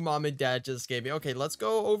new mom and dad just gave me. Okay, let's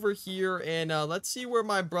go over here and let's see where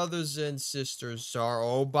my brothers and sisters are.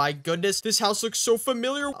 Oh my goodness, this house looks so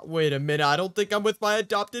familiar. Wait a minute, I don't think I'm with my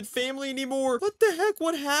adopted family anymore. What the heck?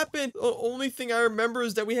 What happened? The only thing I remember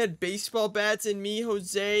is that we had baseball bats and me,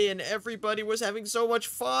 Jose, and everybody was having so much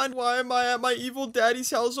fun. Why am I at my evil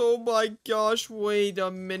daddy's house? Oh my gosh, wait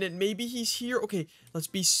a minute. Maybe he's here. Okay, let's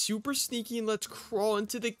be super sneaky and let's crawl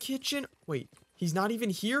into the kitchen. Wait, he's not even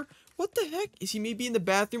here? What the heck? Is he maybe in the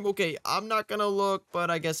bathroom? Okay, I'm not gonna look, but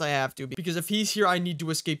I guess I have to. Because if he's here, I need to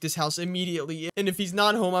escape this house immediately. And if he's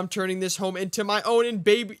not home, I'm turning this home into my own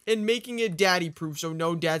and making it daddy-proof so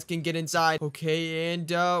no dads can get inside. Okay, and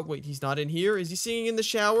wait, he's not in here? Is he singing in the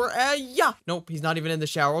shower? Yeah. Nope, he's not even in the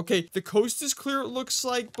shower. Okay, the coast is clear, it looks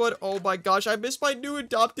like, but oh my gosh, I miss my new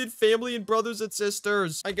adopted family and brothers and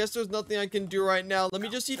sisters. I guess there's nothing I can do right now. Let me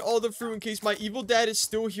just eat all the fruit in case my evil dad is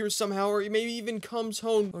still here somehow, or maybe even comes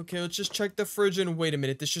home. Okay, let's just check the fridge. And wait a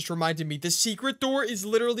minute, this just reminded me, the secret door is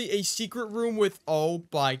literally a secret room with, oh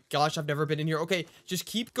my gosh, I've never been in here. Okay, just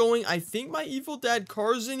keep going. I think my evil dad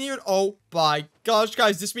car's in here. Oh my gosh,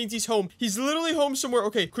 guys, this means he's home. He's literally home somewhere.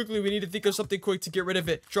 Okay, quickly, we need to think of something quick to get rid of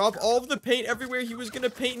it. Drop all of the paint everywhere. He was gonna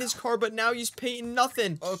paint in his car, but now he's painting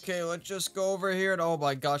nothing. Okay, let's just go over here. And oh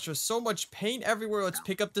my gosh, there's so much paint everywhere. Let's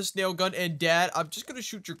pick up this nail gun. And Dad, I'm just gonna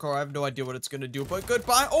shoot your car. I have no idea what it's gonna do, but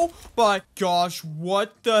goodbye. Oh my gosh,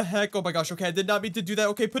 what the heck? Oh my gosh, okay, I did not mean to do that.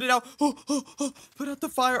 Okay, put it out. Put out the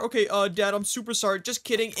fire. Okay, Dad, I'm super sorry. Just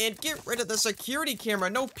kidding. And get rid of the security camera.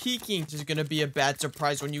 No peeking. This is gonna be a bad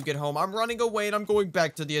surprise when you get home. I'm running away and I'm going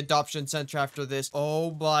back to the adoption center after this.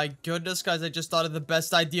 Oh my goodness, guys, I just thought of the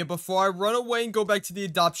best idea. Before I run away and go back to the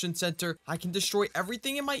adoption center, I can destroy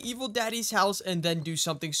everything in my evil daddy's house and then do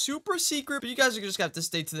something super secret. But you guys are just gonna have to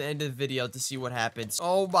stay to the end of the video to see what happens.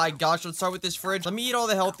 Oh my gosh, let's start with this fridge. Let me eat all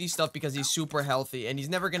the healthy stuff because he's super healthy and he's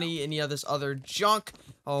never gonna eat any of this other junk.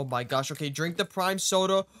 Oh my gosh. Okay, drink the prime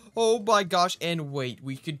soda. Oh my gosh. And wait,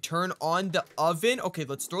 we could turn on the oven. Okay,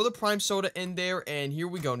 let's throw the prime soda in there. And here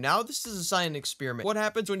we go. Now this is a science experiment. What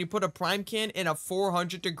happens when you put a prime can in a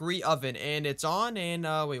 400-degree oven? And it's on. And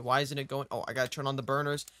wait, why isn't it going? Oh, I gotta turn on the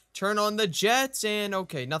burners. Turn on the jets, and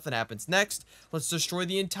okay, nothing happens. Next, let's destroy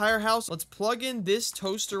the entire house. Let's plug in this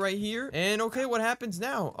toaster right here. And okay, what happens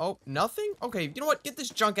now? Oh, nothing? Okay, you know what? Get this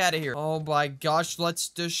junk out of here. Oh my gosh, let's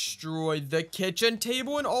destroy the kitchen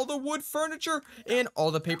table and all the wood furniture and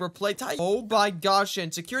all the paper plates. Oh my gosh,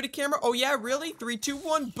 and security camera. Oh yeah, really? 3, 2,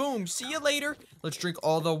 1, boom. See you later. Let's drink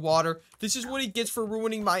all the water. This is what he gets for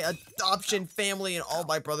ruining my adoption family and all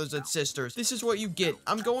my brothers and sisters. This is what you get.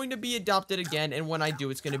 I'm going to be adopted again, and when I do,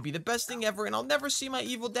 it's going to be the best thing ever, and I'll never see my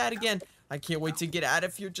evil dad again. I can't wait to get out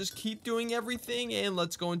of here. Just keep doing everything, and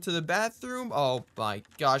let's go into the bathroom. Oh my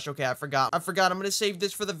gosh. Okay, I forgot. I'm going to save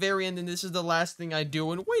this for the very end, and this is the last thing I do.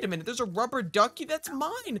 And wait a minute, there's a rubber ducky. That's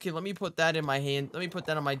mine. Okay, let me put that in my hand. Let me put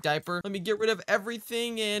that on my diaper. Let me get rid of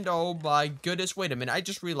everything, and oh my goodness. Wait a minute, I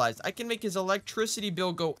just realized I can make his electricity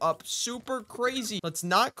bill go up super crazy. Let's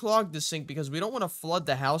not clog the sink because we don't want to flood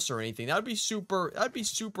the house or anything. That'd be super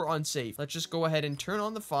unsafe. Let's just go ahead and turn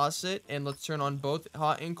on the faucet, and let's turn on both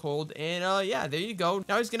hot and cold, and yeah, there you go.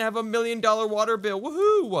 Now he's gonna have $1 million water bill.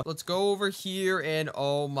 Woohoo! Let's go over here, and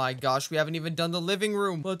oh my gosh, we haven't even done the living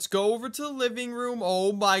room. Let's go over to the living room.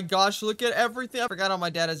 Oh my gosh, look at everything. I forgot how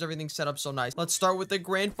my dad has everything set up so nice. Let's start with the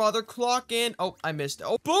grandfather clock, and oh, I missed it.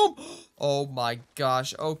 Oh, boom! Oh my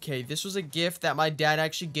gosh. Okay, this was a gift that my dad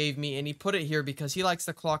actually gave me, and he put it here because he likes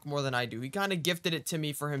the clock more than I do. He kind of gifted it to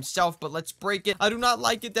me for himself, but let's break it. I do not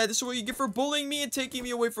like it, Dad. This is what you get for bullying me and taking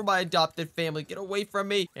me away from my adopted family. Get away from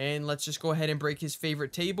me. And let's just just go ahead and break his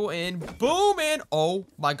favorite table, and boom, and oh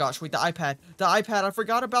my gosh, wait, the iPad, I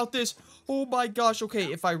forgot about this. Oh my gosh,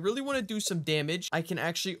 okay, if I really want to do some damage, I can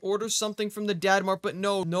actually order something from the Dad Mart, but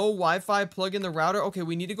no Wi-Fi, plug in the router. Okay,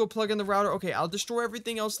 we need to go plug in the router. Okay, I'll destroy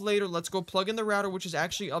everything else later. Let's go plug in the router, which is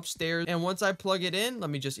actually upstairs, and once I plug it in, let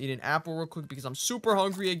me just eat an apple real quick because I'm super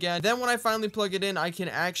hungry again. Then when I finally plug it in, I can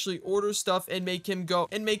actually order stuff and make him go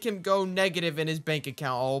negative in his bank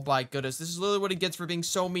account. Oh my goodness, this is literally what he gets for being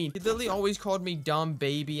so mean. He literally always called me dumb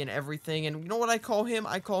baby and everything, and you know what I call him?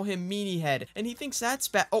 I call him meanie head, and he thinks that's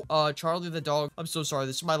bad. Oh, Charlie the dog, I'm so sorry.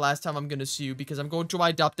 This is my last time I'm gonna see you because I'm going to my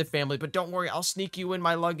adopted family, but don't worry, I'll sneak you in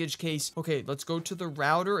my luggage case. Okay, let's go to the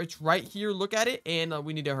router. It's right here. Look at it, and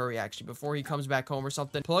we need to hurry actually before he comes back home or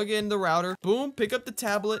something. Plug in the router. Boom, pick up the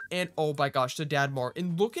tablet, and oh my gosh, the Dad Mart.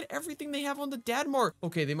 And look at everything they have on the Dad Mart.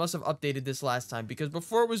 Okay, they must have updated this last time because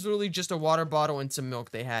before it was literally just a water bottle and some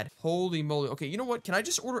milk they had. Holy moly. Okay, you know what? Can I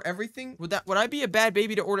just order everything? Would I be a bad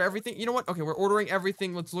baby to order everything? You know what? Okay, we're ordering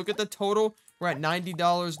everything. Let's look at the total. We're at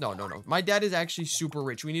 $90. No. My dad is actually super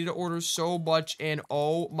rich. We need to order so much, and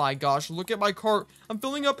oh my gosh, look at my cart. I'm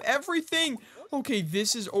filling up everything. Okay,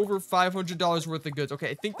 this is over $500 worth of goods. Okay,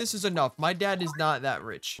 I think this is enough. My dad is not that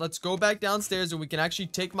rich. Let's go back downstairs and we can actually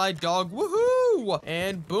take my dog. Woohoo!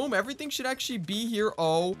 And boom, everything should actually be here.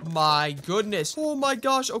 Oh my goodness. Oh my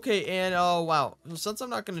gosh. Okay, and oh wow. Well, since I'm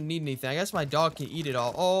not gonna need anything, I guess my dog can eat it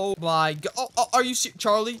all. Oh my god. Oh, are you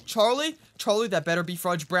Charlie? Charlie, that better be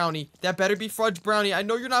fudge brownie. That better be fudge brownie. I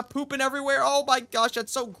know you're not pooping everywhere. Oh my gosh,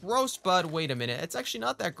 that's so gross. But wait a minute. It's actually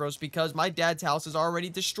not that gross because my dad's house is already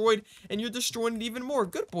destroyed and you're destroying it even more.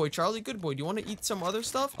 Good boy, Charlie. Good boy. Do you want to eat some other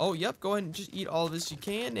stuff? Oh, yep. Go ahead and just eat all this you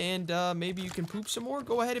can, and maybe you can poop some more.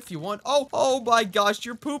 Go ahead if you want. Oh my gosh,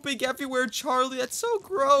 you're pooping everywhere, Charlie. That's so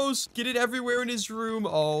gross. Get it everywhere in his room.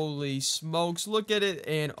 Holy smokes. Look at it.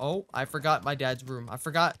 And oh, I forgot my dad's room. I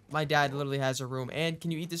forgot my dad literally has a room. And can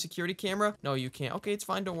you eat the security camera? No, you can't. Okay, it's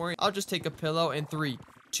fine. Don't worry. I'll just take a pillow, and 3,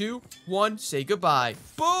 2, 1, say goodbye.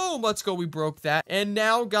 Boom! Let's go. We broke that. And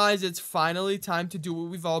now, guys, it's finally time to do what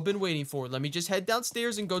we've all been waiting for. Let me just head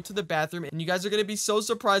downstairs and go to the bathroom. And you guys are going to be so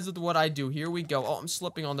surprised with what I do. Here we go. Oh, I'm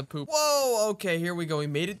slipping on the poop. Whoa! Okay, here we go. We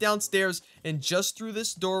made it downstairs. And just through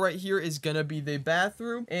this door right here is going to be the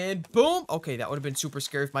bathroom. And boom! Okay, that would have been super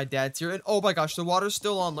scary if my dad's here. And oh my gosh, the water's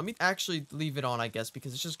still on. Let me actually leave it on, I guess,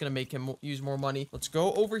 because it's just going to make him use more money. Let's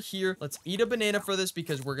go over here. Let's eat a banana for this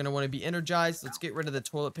because we're going to want to be energized. Let's get rid of the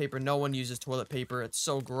toilet paper. No one uses toilet paper. It's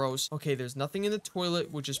so gross. Okay, there's nothing in the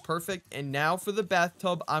toilet, which is perfect. And now for the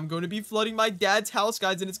bathtub, I'm going to be flooding my dad's house,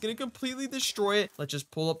 guys, and it's going to completely destroy it. Let's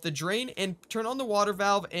just pull up the drain and turn on the water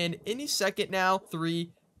valve. And any second now,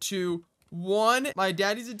 3, 2, 1. My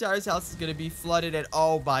daddy's entire house is gonna be flooded, and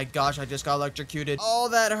oh my gosh, I just got electrocuted. Oh,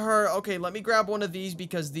 that hurt. Okay, let me grab one of these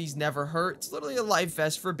because these never hurt. It's literally a life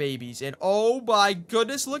vest for babies. And oh my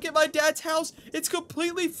goodness, look at my dad's house. It's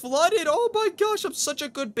completely flooded. Oh my gosh, I'm such a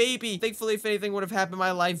good baby. Thankfully, if anything would have happened,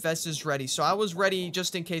 my life vest is ready. So I was ready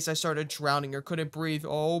just in case I started drowning or couldn't breathe.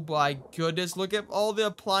 Oh my goodness, look at all the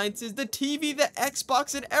appliances, the TV, the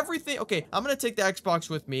Xbox, and everything. Okay, I'm gonna take the Xbox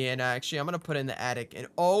with me, and actually, I'm gonna put it in the attic. And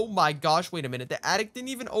oh my gosh, wait a minute. The attic didn't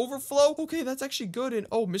even overflow. Okay, that's actually good. And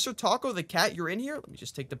oh, Mr. Taco, the cat, you're in here? Let me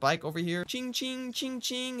just take the bike over here. Ching, ching, ching,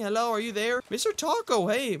 ching. Hello, are you there? Mr. Taco,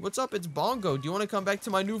 hey, what's up? It's Bongo. Do you want to come back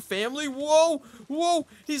to my new family? Whoa, whoa.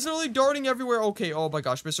 He's literally darting everywhere. Okay, oh my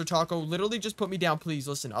gosh, Mr. Taco, literally just put me down, please.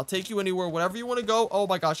 Listen, I'll take you anywhere, whatever you want to go. Oh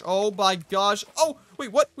my gosh. Oh my gosh. Oh,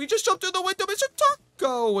 wait, what? We just jumped through the window, Mr.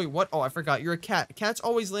 Taco. Wait, what? Oh, I forgot. You're a cat. Cats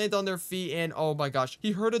always land on their feet, and oh my gosh.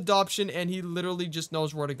 He heard adoption, and he literally just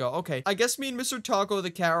knows where to go. Okay, I guess me and Mr. Taco, the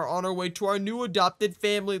cat, are on our way to our new adopted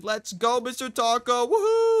family. Let's go, Mr. Taco.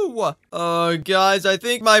 Woohoo! Guys, I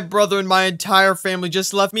think my brother and my entire family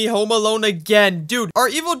just left me home alone again. Dude, our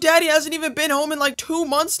evil daddy hasn't even been home in like 2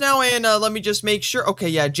 months now, and let me just make sure. Okay,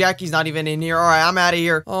 yeah, Jackie's not even in here. All right, I'm out of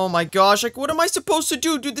here. Oh my gosh, like, what am I supposed to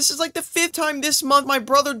do? Dude, this is like the 5th time this month my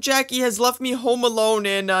brother Jackie has left me home alone,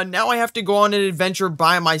 and now I have to go on an adventure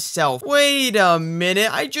by myself. Wait a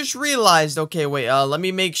minute, I just realized. Okay, wait, let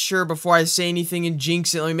me make sure before I say anything and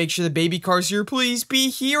jinx it. Let me make sure the baby car's here. Please be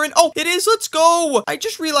here. And oh, it is. Let's go. I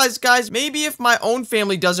just realized, guys, maybe if my own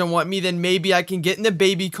family doesn't want me, then maybe I can get in the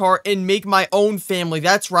baby car and make my own family.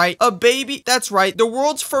 That's right, a baby. That's right, the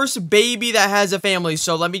world's first baby that has a family.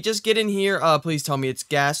 So let me just get in here. Please tell me it's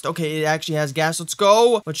gassed. Okay, it actually has gas. Let's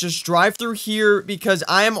go. Let's just drive through here because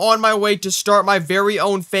I am on my way to start my very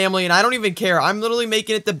own family, and I don't even care. I'm literally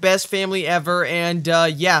making it the best family ever, and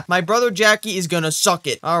yeah, my brother Jackie is gonna suck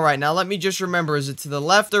it. All right, now let me just remember, is it to the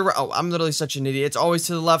left or right? Oh, I'm literally such an idiot. It's always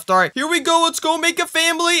to the left. All right, here we go. Let's go make a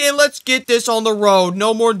family, and let's get this on the road.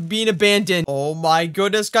 No more being abandoned. Oh my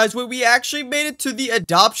goodness, guys. Wait, we actually made it to the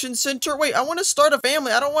adoption center. Wait, I want to start a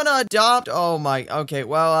family. I don't want to adopt. Oh my, okay,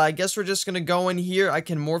 well, I guess we're just gonna go in here. I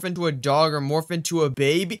can morph into a dog or morph into a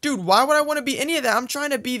baby. Dude, why would I want to be any of that? I'm trying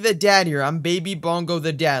to be the dad here. I'm baby Bongo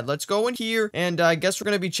the dad. Let's go in here, and I guess we're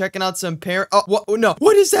gonna be checking out some parent. Oh, what? Oh, no.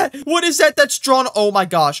 What is that? What is that that's drawn? Oh my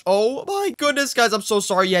gosh. Oh my goodness, guys. I'm so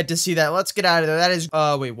sorry you had to see that. Let's get out of there. That is,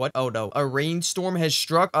 wait, what? Oh no. A rainstorm has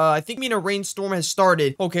struck. I think a rainstorm has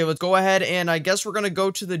started. Okay, let's go ahead, and I guess we're gonna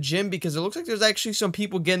go to the gym because it looks like there's actually some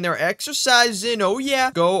people getting their exercise in. Oh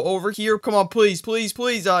yeah. Go over here. Come on, please, please,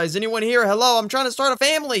 please. Is anyone here? Hello, I'm trying to start a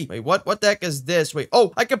family. Wait, what the heck is this? Wait,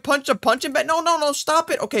 oh, I can punch a punching bag. No, no, no, stop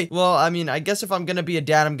it. Okay, well, I mean, I guess if I'm gonna be a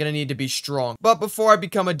dad, I'm gonna need to be strong. But before I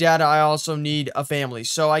become a dad, I also need a family.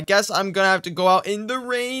 So I guess I'm gonna have to go out in the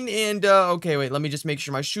rain and, okay, wait, let me just make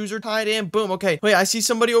sure my shoes are tied in. Boom, okay. Wait, I see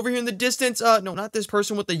somebody over here in the distance. No, not this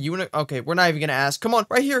person with the unit. Okay, we're not even gonna ask. Come on,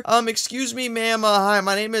 right here. Excuse me, ma'am. Hi,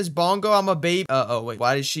 my name is Bongo. I'm a baby. Oh, wait,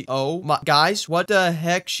 why is she? Oh, my, guys, what the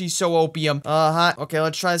heck? She's so opium. Hi. Okay,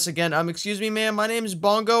 let's try this again. Excuse me, ma'am. My name is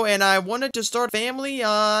Bongo, and I wanted to start a family.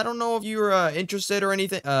 I don't know if you're, interested or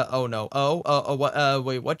anything. Oh, no. What,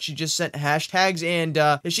 wait, what? She just sent hashtags, and,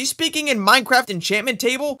 is she speaking in Minecraft enchantment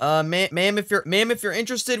table? Ma'am, if you're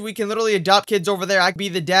interested, we can literally adopt kids over there. I could be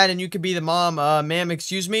the dad, and you could be the mom. Ma'am,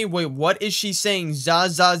 excuse me. Wait, what is she saying?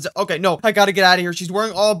 Okay, no, I gotta get out of here. She's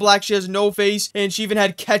wearing all black. She has no face, and she even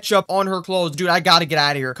had ketchup on her clothes. Dude, I gotta get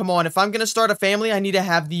out of here. Come on, if I'm gonna start a family, I need to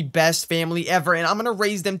have the best family ever, and I'm gonna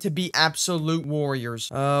raise them to be absolute warriors.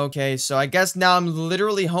 Okay, so I guess now I'm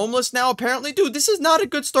literally homeless now, apparently. Dude, this is not a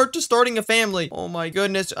good start to starting a family. Oh my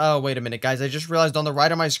goodness. Oh, wait a minute, guys. I just realized on the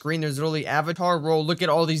right of my screen, there's literally avatar, role. Look at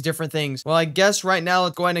all these different things. Well, I guess right now,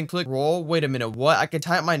 let's go ahead and click role. Wait a minute, what? I can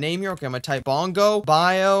type my name here. Okay, I'm gonna type Bongo,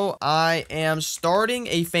 bio, I am starting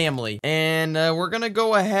a family. And we're gonna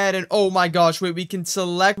go ahead and, oh my gosh, wait, we can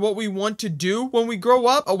select what we want to do when we grow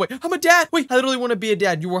up. Oh, wait, I'm a dad. Wait, I literally want to be a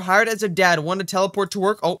dad. You were hired as a dad. Want to teleport to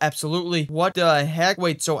work? Oh, absolutely. What the heck?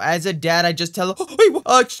 Wait, so as a dad, I just tell, oh,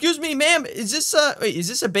 wait, excuse me, ma'am. Is this, wait, is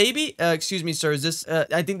this a baby? Excuse me, sir. Is this,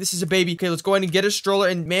 I think this is a baby. Okay, let's go ahead and get a stroller,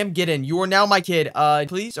 and ma'am, get in. You are now my kid.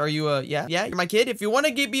 Please, are you, yeah, you're my kid? If you want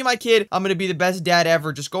to be my kid, I'm gonna be the best dad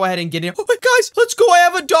ever. Just go ahead and get in. Oh, wait, guys, let's go. I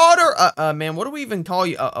have a daughter. Man, what do we even call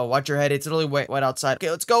you? Watch your head. It's literally wet outside. Okay,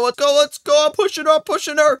 let's go. I'm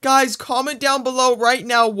pushing her. Guys, comment down below right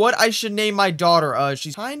now what I should name my daughter.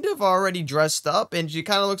 She's kind of already dressed up, and she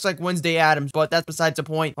kind of looks like Wednesday Addams, but that's besides the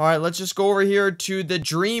point. All right, let's just go over here to the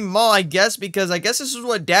Dream Mall, I guess, because I guess this is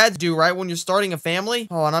what dads do, right? When you're starting a family.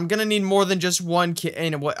 Oh, and I'm gonna need more than just one kid.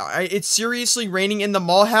 And what? It's seriously raining in the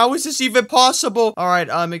mall. How is this even possible? All right,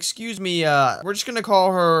 excuse me. We're just gonna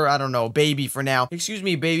call her, I don't know, baby for now. Excuse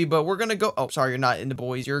me, baby, but we're gonna go. Oh, sorry, you're not in the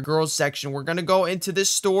boys. You're a girls section. We're gonna go into this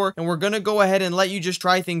store, and we're gonna go ahead and let you just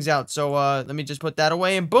try things out. So, let me just put that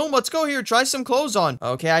away, and boom, let's go here. Try some clothes on.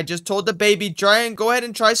 Okay, I just told the baby, go ahead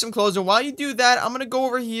and try some clothes. And while you do that, I'm gonna go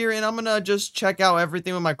over here, and I'm gonna just check out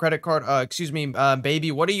everything with my credit card. Excuse me,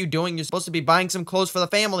 baby, what are you doing? You're supposed to be buying some clothes for the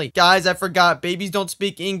family. Guys, I forgot. Babies don't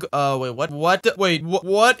speak English. Wait,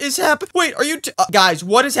 what is happening? Wait, are you, guys,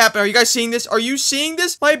 what is happening? Are you guys seeing this? Are you seeing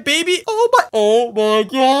this? My baby, oh my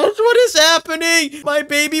gosh, what is happening? My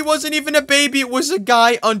baby wasn't even a baby. It was a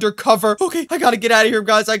guy undercover. Okay, I gotta get out of here,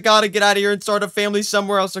 guys. I gotta get out of here and start a family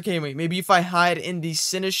somewhere else. Okay, wait, maybe if I hide in the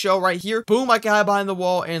Cine show right here, boom, I can hide behind the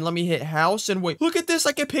wall, and let me hit house, and wait, look at this.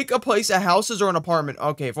 I can pick a place, a houses or an apartment.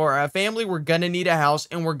 Okay, for a family, we're gonna need a house,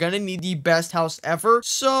 and we're gonna need the best house ever.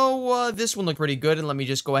 So, this one looked pretty good, and let me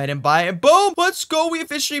just go ahead and buy it. Boom, let's go. We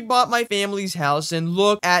officially bought my family's house, and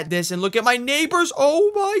look at this, and look at my neighbors.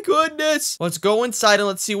 Oh my goodness. Let's go inside, and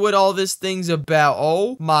let's see what all this thing's about.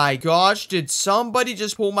 Oh my gosh, did somebody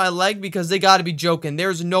just pull my leg? Because they gotta be joking.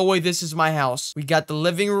 There's no way this is my house. We got the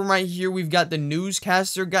living room right here. We've got the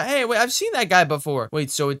newscaster guy. Hey, wait, I've seen that guy before.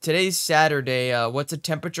 Wait, so today's Saturday. What's the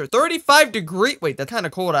temperature? 35 degrees. Wait, that's kind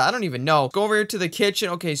of cold. I don't even know. Go over here to the kitchen.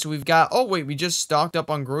 Okay, so we've got, oh wait, we just stocked up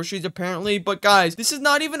on groceries apparently. But guys, this is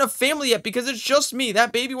not even a family yet because it's just me.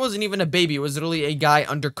 That baby wasn't even a baby. It was literally a guy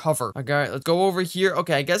undercover. Okay, let's go over here.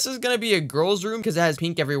 Okay, I guess this is gonna be a girl's room because it has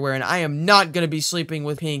pink everywhere, and I am not gonna be sleeping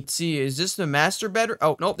with pink. Let's see, is this the master bedroom?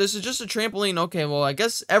 Oh, nope, this is just a trampoline. Okay, well, I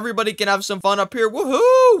guess everybody can have some fun up here.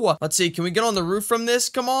 Woohoo! Let's see, can we get on the roof from this?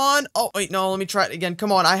 Come on. Oh, wait, no, let me try it again.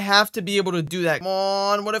 Come on, I have to be able to do that. Come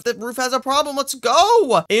on, what if the roof has a problem? Let's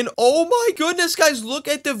go! And Oh my goodness, guys, look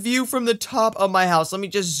at the view from the top of my house. Let me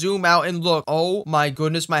just zoom out and look. Oh my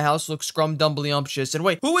goodness, my house looks scrum-dumbly-umptious. And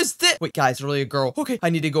wait, who is this? Wait, guys, really a girl. Okay,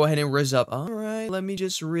 I need to go ahead and rizz up. All right, let me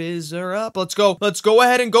just rizz her up. Let's go. Let's go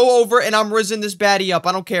ahead and go over, and I'm rizzing this baddie up.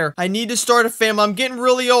 I don't care. I need to start a family. I'm getting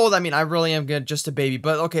really old. I mean, I really am good, just a baby.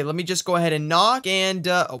 But okay, let me just go ahead and knock. And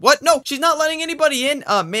what? No, she's not letting anybody in.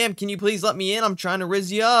 Ma'am, can you please let me in? I'm trying to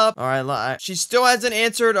rizz you up. All right, she still hasn't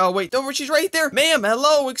answered. Oh wait, over. She's right there. Ma'am,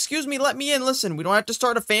 hello. Excuse me. Let me in. Listen, we don't have to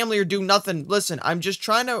start a family or do nothing. Listen, I'm just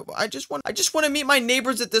trying to. I just want to meet my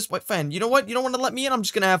neighbors at this point. Fan, you know what? You don't want to let me in. I'm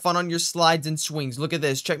just gonna have fun on your slides and swings. Look at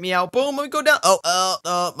this. Check me out. Boom. Let me go down.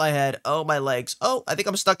 Oh, my head. Oh, my legs. Oh, I think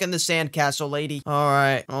I'm stuck in the sandcastle, lady. All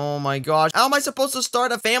right. Oh my gosh. How am I supposed to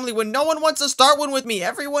start a family when no one wants to start one with me?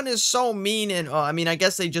 Everyone is so mean. And I mean, I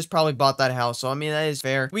guess they just probably bought that house. So I mean, that is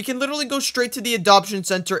fair. We can literally go straight to the adoption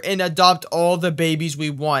center and adopt all the babies we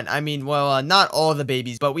want. I mean, well, not all the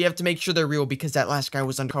babies, but we have to make sure they're real because that last guy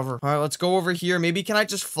was undercover. All right, let's go over here. Maybe can I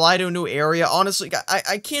just fly to a new area? Honestly,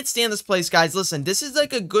 I can't stand this place, guys. Listen, this is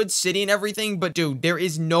like a good city and everything, but dude, there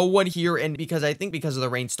is no one here, and because I think because of the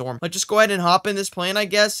rainstorm. Let's just go ahead and hop in this plane, I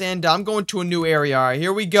guess, and I'm going to a new area. All right,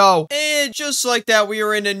 here we go. And just like that, we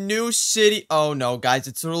are in a new city. Oh no, guys,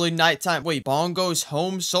 it's literally nighttime. Wait, Bongo's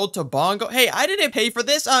home sold to Bongo. Hey, I didn't pay for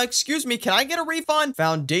this. Excuse me, can I get a refund?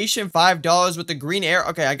 Foundation $5 with the green air.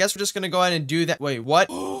 Okay, I guess we're just gonna go ahead and do that. Wait, what?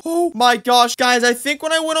 Oh my gosh, guys, I think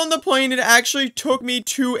when I went on the plane, it actually took me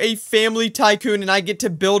to a family tycoon, and I get to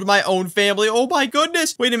build my own family. Oh my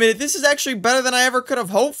goodness. Wait a minute, this is actually better than I ever could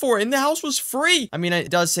have hoped for, and the house was free. I mean, it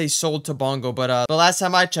does say sold to Bongo, but the last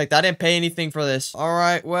time I checked, I didn't pay anything for this. All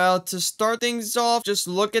right, well, to start things off, just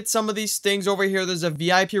look at some of these things over here. There's a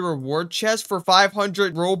VIP reward chest for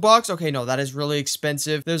 500 Robux. Okay, no, that is really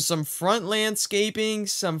expensive. There's some front landscaping,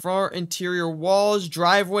 some front interior walls,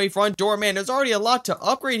 driveway, front door. Man, there's already a lot to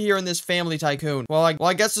upgrade here in this family tycoon. Well,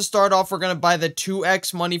 I guess to start off, we're gonna buy the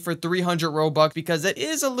 2x money for 300 Robux because it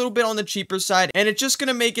is a little bit on the cheaper side, and it's just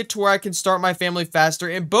gonna make it to where I can start my family faster.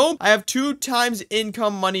 And boom, I have 2 times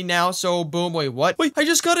income money now. So boom. Wait, what? Wait, I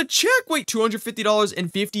just got a check. Wait, $250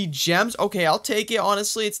 and 50 gems. Okay, I'll take it.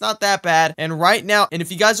 Honestly, it's not that bad. And right now, and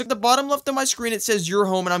if you guys look at the bottom left of my screen, it says your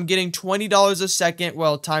home, and I'm getting $20 a second.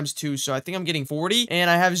 Well, times 2, so I think I'm getting 40. And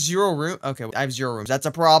I have 0 room. Okay, I have 0 rooms. That's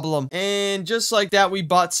a problem. And just like that, we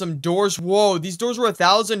bought some doors. Whoa, these doors were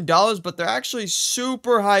 $1,000, but they're actually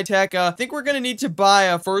super high tech. I think we're gonna need to buy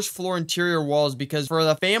a first floor interior walls because for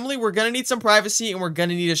the family, we're gonna need some privacy and we're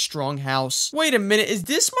gonna need a strong house. Wait a minute, is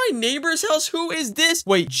this my neighbor's house? Who is this?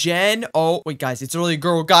 Wait, Jen. Oh, wait, guys, it's really a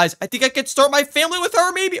girl. Guys, I think I could start my family with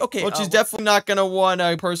her, maybe? Okay, well, she's definitely not gonna want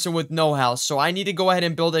a person with no house, so I need to go ahead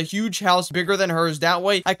and build a huge house bigger than hers. That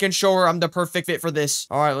way, I can show her I'm the perfect fit for this.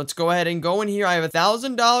 All right, let's go ahead and go in here. I have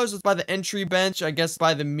 $1,000. Let's buy the entry bench. I guess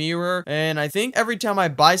buy the mirror. And I think every time I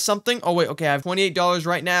buy something, oh wait, okay, I have $28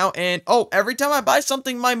 right now. And oh, every time I buy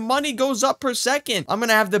something, my money goes up per second. I'm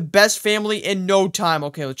gonna have the best family in no time.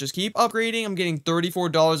 Okay, let's just keep upgrading. I'm getting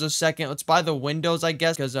 $34 a second. Let's buy the windows, I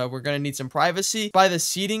guess, because we're gonna need some privacy. Buy the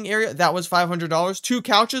seating area. That was $500. 2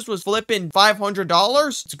 couches was flipping $500.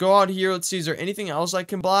 Let's go out here. Let's see, is there anything else I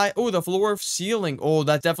can buy? Oh, the floor ceiling. Oh,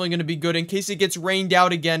 that's definitely gonna be good in case it gets rained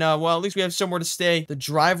out again. Well, at least we have somewhere to stay. The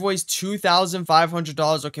driveway's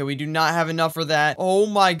 $2,500. Okay, we do not have enough for that. Oh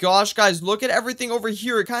my gosh, guys, look at everything over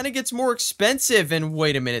here. It kind of gets more expensive. And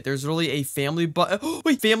wait a minute, there's really a family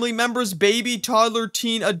wait, family members, baby, toddler,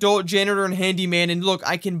 teen, adult, janitor, and handyman. And look,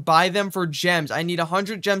 I can buy them for gems. I need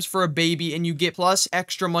 100 gems for a baby, and you get plus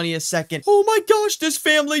extra money a second. Oh my gosh, this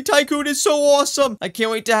family tycoon is so awesome. I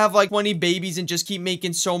can't wait to have like 20 babies and just keep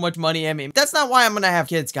making so much money. I mean, that's not why I'm gonna have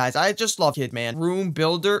kids, guys. I just love kids, man. Room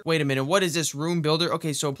builder. Wait a minute, what is this? Room builder.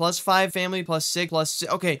 Okay, so +5 family, +6, +6.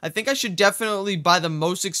 Okay, I think I should definitely buy the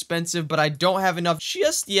most expensive, but I don't have enough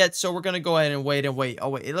just yet, so we're gonna go ahead and wait and wait. Oh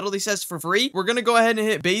wait, it literally says for free. We're gonna go ahead and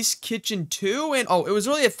hit base kitchen 2, and oh, it was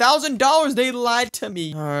really $1,000. They lied to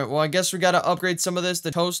me. All right, well, I guess we gotta upgrade some of this.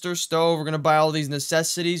 The toaster, stove. We're gonna buy all these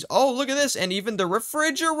necessities. Oh, look at this, and even the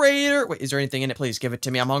refrigerator. Wait, is there anything in it? Please give it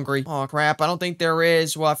to me. I'm hungry. Oh crap, I don't think there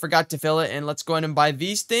is. Well, I forgot to fill it, and let's go ahead and buy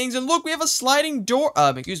these things. And look, we have a sliding door.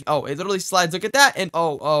 Excuse me. Oh, it literally slides. Look at that. And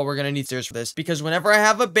oh, we're gonna need stairs for this because whenever I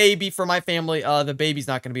have a baby for my family, the baby's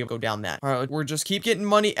not gonna be able to go down that. All right, we're just keep getting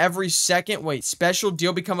money every second. Wait, special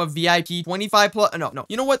deal, become a VIP 25 plus. No.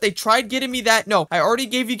 You know what? They tried getting me that. No, I already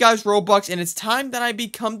gave you guys Robux, and it's time that I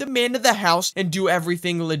become the man of the house and do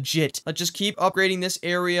everything legit. Let's just keep upgrading this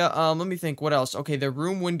area. Let me think. What else? Okay, the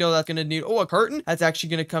room window that's gonna need. Oh, a curtain. That's actually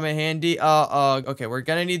gonna come in handy. Okay, we're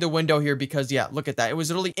gonna need the window here because yeah, look at that. It was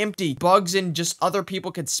literally empty. Bugs and just other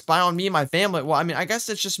people could spy on me and my family. Well, I mean, I guess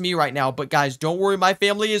it's just me right now, but guys, don't worry, my my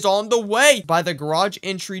family is on the way. By the garage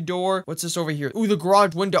entry door. What's this over here? Ooh, the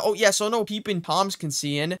garage window. Oh, yeah, so no peeping Toms can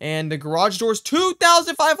see in. And the garage door is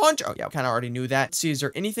 2,500. Oh, yeah, I kind of already knew that. Let's see, is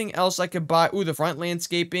there anything else I could buy? Ooh, the front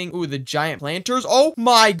landscaping. Ooh, the giant planters. Oh,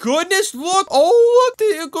 my goodness, look. Oh, look,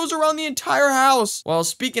 it goes around the entire house. Well,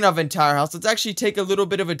 speaking of entire house, let's actually take a little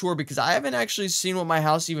bit of a tour because I haven't actually seen what my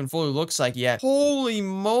house even fully looks like yet. Holy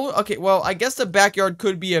moly. Okay, well, I guess the backyard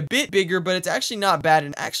could be a bit bigger, but it's actually not bad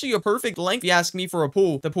and actually a perfect length, if you ask me, for a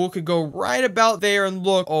pool. The pool could go right about there and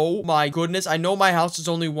look. Oh my goodness. I know my house is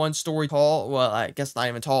only 1 story tall. Well, I guess not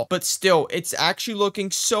even tall, but still, it's actually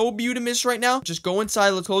looking so beautiful right now. Just go inside.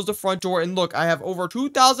 Let's close the front door and look, I have over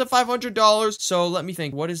 $2,500. So let me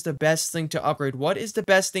think. What is the best thing to upgrade? What is the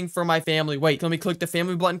best thing for my family? Wait, let me click the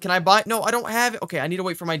family button. Can I buy? No, I don't have it. Okay, I need to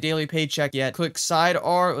wait for my daily paycheck yet. Click side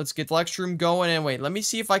R. Let's get flex room going and wait. Let me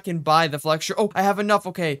see if I can buy the flex room. Oh, I have enough.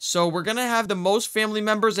 Okay, so we're gonna have the most family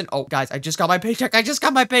members and oh, guys, I just got my paycheck. I just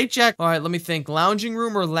got my paycheck. All right, let me think. Lounging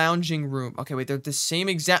room or lounging room? Okay, wait, they're the same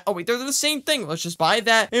exact. Oh, wait, they're the same thing. Let's just buy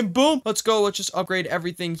that and boom. Let's go. Let's just upgrade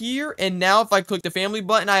everything here. And now if I click the family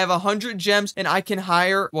button, I have 100 gems and I can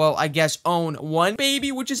hire, well, I guess own 1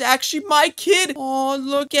 baby, which is actually my kid. Oh,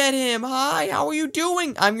 look at him. Hi, how are you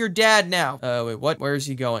doing? I'm your dad now. Wait, what? Where is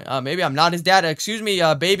he going? Maybe I'm not his dad. Excuse me,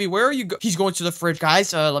 baby, where are you He's going to the fridge,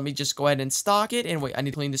 guys. Let me just go ahead and stock it. And wait, I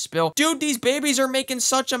need to clean the spill. Dude, these babies are making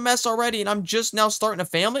such a mess already and I'm just now starting a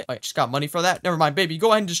family. I just got money for that. Never mind, baby. Go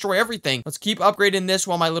ahead and destroy everything. Let's keep upgrading this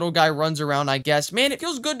while my little guy runs around, I guess. Man, it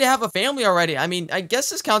feels good to have a family already. I mean, I guess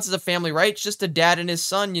this counts as a family, right? It's just a dad and his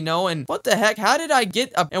son, you know? And what the heck? How did I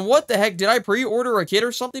get up? And what the heck? Did I pre-order a kid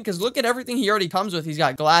or something? Because look at everything he already comes with. He's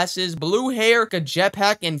got glasses, blue hair, a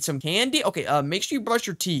jetpack, and some candy. Okay, make sure you brush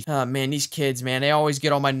your teeth. Man, these kids, man, they always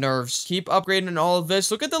get on my nerves. Keep upgrading all of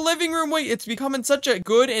this. Look at the living room. Wait, it's becoming such a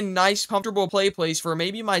good and nice, comfortable play place for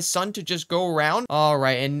maybe my son to just go around. All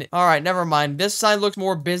right, never mind. This side looks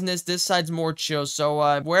more business. This side's more chill.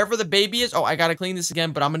 So, wherever the baby is, oh, I gotta clean this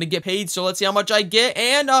again, but I'm gonna get paid. So let's see how much I get.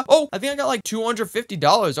 And, oh, I think I got like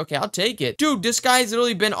 $250. Okay, I'll take it. Dude, this guy's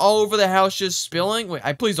literally been all over the house just spilling. Wait,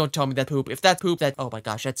 please don't tell me that poop. If that's poop, oh my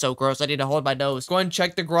gosh, that's so gross. I need to hold my nose. Go ahead and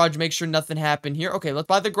check the garage, make sure nothing happened here. Okay, let's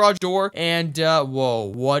buy the garage door. And,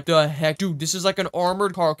 whoa, what the heck? Dude, this is like an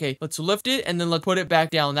armored car. Okay, let's lift it and then let's put it back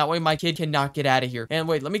down. That way my kid cannot get out of here. And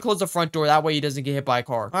wait, let me close the front door. That way he doesn't get hit by a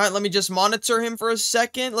car. All right, let me just monitor him for a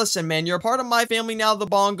second. Listen, man, you're a part of my family now, the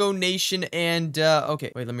Bongo Nation. And,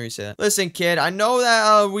 okay, wait, let me say that. Listen, kid, I know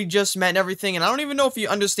that, we just met and everything, and I don't even know if you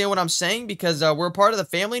understand what I'm saying because, we're a part of the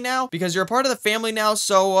family now. Because you're a part of the family now,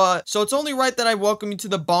 so it's only right that I welcome you to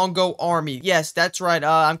the Bongo Army. Yes, that's right.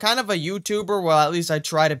 I'm kind of a YouTuber. Well, at least I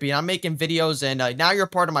try to be. I'm making videos, and, now you're a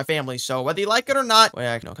part of my family. So whether you like it or not,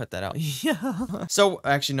 wait, no, cut that out. Yeah. So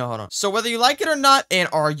actually, no, hold on. So whether you like it or not, and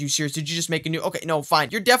are you serious? Did you just make a new? Okay, no, fine.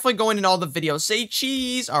 You're definitely going in all the videos. Say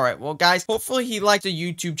cheese. All right, well, guys, hopefully he liked the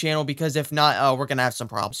YouTube channel because if not, we're gonna have some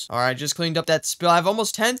problems. All right, just cleaned up that spill. I have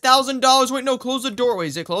almost $10,000. Wait, no, close the door. Wait,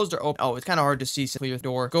 is it closed or open? Oh, it's kind of hard to see. So clear the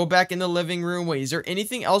door. Go back in the living room. Wait, is there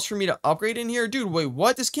anything else for me to upgrade in here, dude? Wait,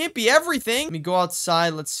 what? This can't be everything. Let me go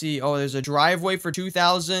outside. Let's see. Oh, there's a driveway for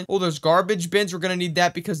 2,000. Oh, there's garbage bins. We're gonna need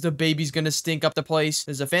that because the baby's gonna stink up the place.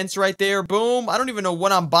 There's a fence right there. Boom. I don't even know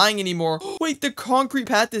what I'm buying anymore. Wait, the concrete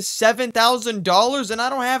path is $7,000 and I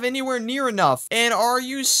don't have anywhere near enough. And are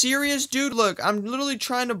you serious, dude? Look, I'm literally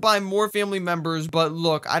trying to buy more family members, but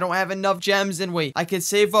look, I don't have enough gems. And wait, I could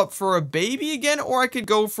save up for a baby again, or I could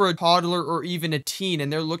go for a toddler or even a teen.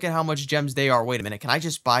 And they're looking at how much gems they are. Wait a minute. Can I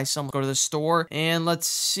just buy some? Go to the store and let's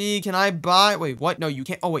see. Can I buy? Wait, what? No, you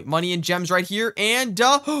can't. Oh, wait, money and gems right here. And,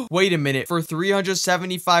 wait a minute. For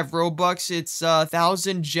 375 Robux, it's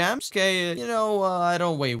 1,000 gems. Okay, you know, I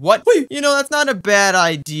don't wait. What? Wait, you know, that's not a bad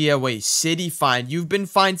idea. Wait, city fine. You've been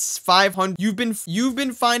fined 500. You've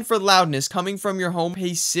been fined for loudness coming from your home.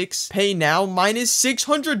 Pay now minus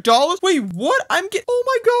 $600. Wait, what? Oh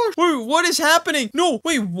my gosh. Wait, what is happening? No,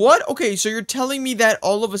 wait, what? Okay, so you're telling me that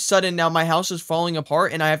all of a sudden now my house is falling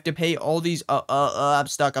apart and I have to pay all these, I'm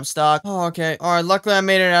stuck. Oh, okay. All right, luckily I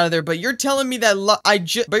made it out of there, but you're telling me that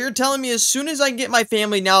you're telling me as soon as I get my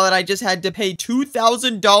family now that I just had to pay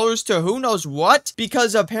 $2,000 to who knows what?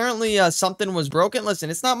 Because apparently, something was broken. Listen,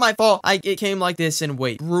 it's not my fault. It came like this and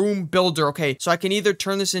wait. Room builder. Okay, so I can either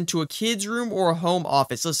turn this into a kid's room or a home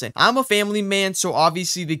office. Listen, I'm a family man, so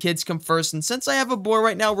obviously the kids come first. And since I have a boy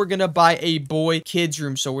right now, we're gonna buy a boy kids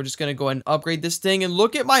room. So we're just gonna go ahead and upgrade this thing and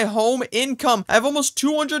look at my home income. I have almost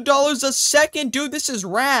 $200 a second, dude. This is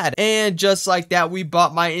rad. And just like that, we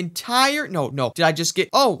bought my entire, no, did I just get,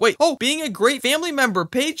 oh, wait, oh, being a great family member,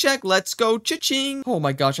 paycheck, let's go, cha-ching. Oh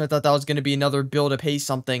my gosh, I thought that was gonna be another bill to pay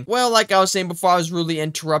something. Well, like I was saying before, I was really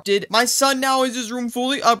interrupted. My my son now is his room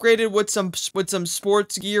fully upgraded with some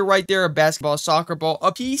sports gear right there, a basketball, soccer ball,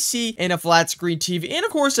 a PC, and a flat screen TV, and of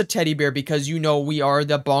course a teddy bear because you know we are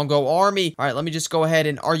the Bongo army. All right, let me just go ahead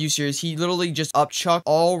and are you serious? He literally just up Chuck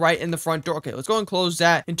all right in the front door. Okay, let's go and close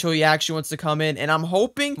that until he actually wants to come in. And I'm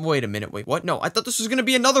hoping. Wait a minute. Wait, what? No, I thought this was gonna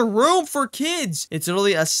be another room for kids. It's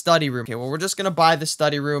literally a study room. Okay, well we're just gonna buy the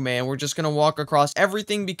study room and we're just gonna walk across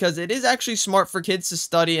everything because it is actually smart for kids to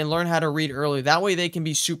study and learn how to read early. That way they can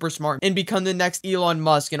be super smart and become the next Elon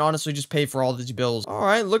Musk and honestly just pay for all these bills. All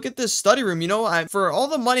right, look at this study room. You know, for all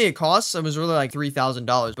the money it costs, it was really like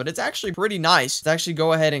 $3,000, but it's actually pretty nice. Let's actually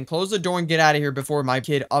go ahead and close the door and get out of here before my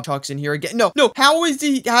kid upchucks in here again. No, how did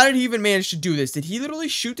he even manage to do this? Did he literally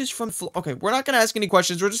shoot this from the floor? Okay, we're not gonna ask any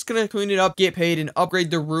questions. We're just gonna clean it up, get paid, and upgrade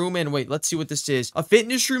the room. And wait, let's see what this is. A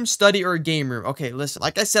fitness room, study, or a game room. Okay, listen,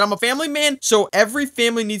 like I said, I'm a family man, so every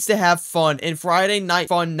family needs to have fun. And Friday night,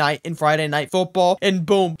 fun night, and Friday night football. And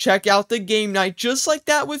boom, check out the game night just like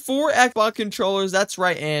that with 4 Xbox controllers. That's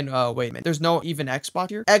right. And wait a minute, there's no even Xbox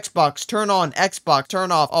here. Xbox, turn on. Xbox,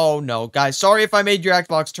 turn off. Oh no, guys, sorry if I made your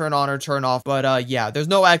Xbox turn on or turn off, but yeah, there's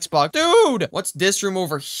no Xbox. Dude, what's this room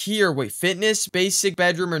over here? Wait, fitness, basic,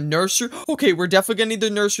 bedroom, or nursery? Okay, we're definitely gonna need the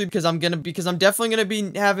nursery because I'm definitely gonna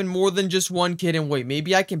be having more than just one kid. And wait,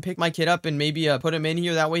 maybe I can pick my kid up and maybe put him in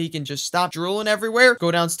here. That way he can just stop drooling everywhere.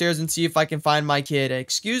 Go downstairs and see if I can find my kid.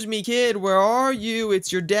 Excuse me, kid, where are you?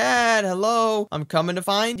 It's your dad. Hello, I'm coming to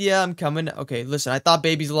find you. I'm coming. Okay, listen, I thought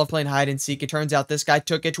babies love playing hide and seek. It turns out this guy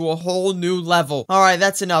took it to a whole new level. All right,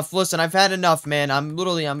 that's enough. Listen, I've had enough, man.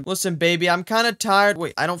 Listen, baby, I'm kind of tired.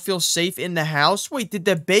 Wait, I don't feel safe in the house. Wait, did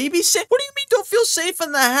the baby say? What do you mean don't feel safe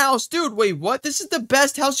in the house? Dude, wait, what? This is the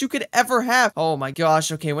best house you could ever have. Oh my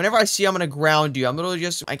gosh. Okay, whenever I see you, I'm gonna ground you. I'm literally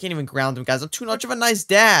just, I can't even ground him, guys. I'm too much of a nice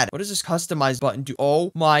dad. What does this customize button do?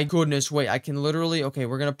 Oh my goodness. Wait, I can literally, okay,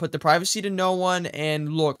 we're gonna put the privacy to no one.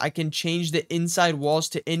 And look, I can change the inside walls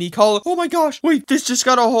to any color. Oh my gosh. Wait, this just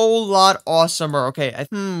got a whole lot awesomer. Okay,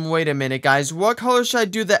 wait a minute, guys. What color should I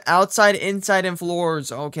do the outside, inside, and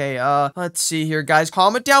floors? Okay, let's see here, guys.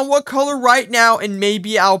 Comment down what color right now, and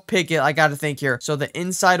maybe I'll pick it. I gotta think here. So the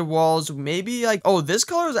inside walls, maybe like, oh, this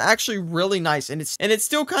color is actually really nice, and it's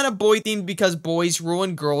still kind of boy themed because boys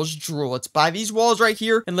ruin girls drool. Let's buy these walls right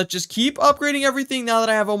here, and let's just keep upgrading everything now that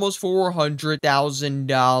I have almost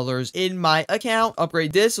 $400,000 in my account.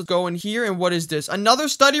 Upgrade this. Let's go in here, and what is this? Another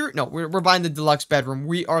study room? No, we're buying the deluxe bedroom.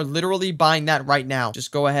 We are literally buying that right now.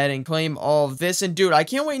 Just go ahead and claim all of this, and dude, I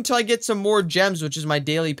can't wait until I get some more gems, which is my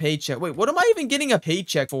daily paycheck. Wait, what am I even getting a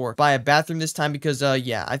paycheck for? Buy a bathroom this time because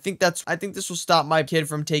yeah, I think this will stop my kid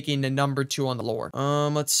from taking the number 2 on the floor.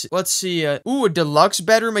 Let's see. Ooh, a deluxe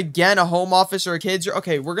bedroom again, a home office or a kids room.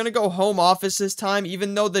 Okay, we're gonna go home office this time,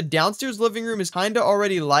 even though the downstairs living room is kind of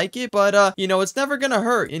already like it, but you know, it's never gonna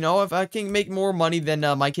hurt. You know, if I can make more money, then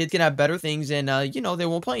my kids can have better things, and you know, they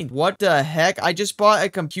won't play. What the heck? I just bought a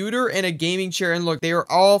computer and a gaming chair, and look, they are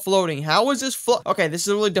all floating. How is this okay, this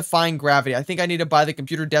is really defying gravity. I think I need to buy the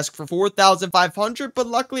computer desk for $4,500, but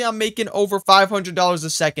luckily I'm making over $500 a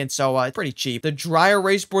second, so it's pretty cheap. The dry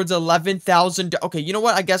erase board's $11,000. Okay, you know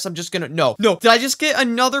what? I guess I'm just gonna no. Did I just get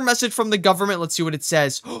another message from the government? Let's see what it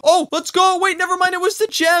says. Oh, let's go. Wait, never mind. It was the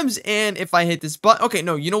gems. And if I hit this button, okay,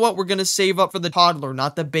 no, you know what? We're gonna save up for the toddler,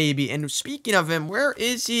 not the baby. And speaking of him, where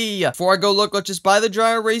is he? Before I go look, let's just buy the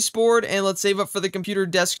dry erase board and let's save up for the computer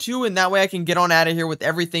desk too, and that way I can get on out of here with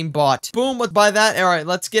everything bought. Boom, let's buy that. All right,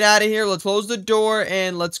 let's get out of here. Let's close the door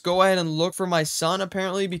and let's go ahead and look for my son,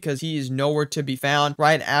 apparently, because he is nowhere to be found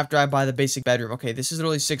right after I buy the basic bedroom. Okay, this is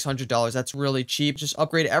really $600. That's really cheap. Just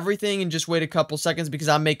upgrade everything and just wait a couple seconds because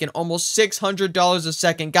I'm making almost $600 a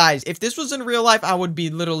second. Guys, if this was in real life, I would be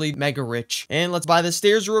literally mega rich. And let's buy the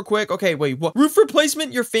stairs real quick. Okay, wait, what? Roof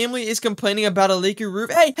replacement? Your family is complaining about a leaky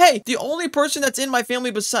roof? Hey, the only person that's in my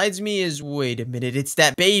family besides me is, wait a minute, it's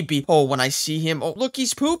that baby. Oh, when I see him, oh, look,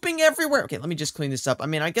 he's pooping everywhere. Okay, let me just clean this up. I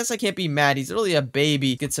mean, I guess I can't be mad. He's literally a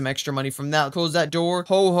baby. Get some extra money from that. Close that door.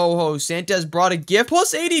 Ho, ho, ho. Santa's brought a gift.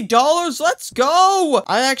 Plus $80. Let's go.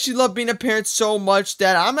 I actually love being a parent so much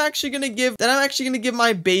that I'm actually gonna give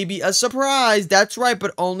my baby a surprise. That's right,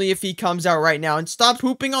 but only if he comes out right now and stop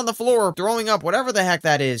pooping on the floor, throwing up, whatever the heck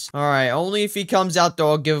that is. All right, only if he comes out though,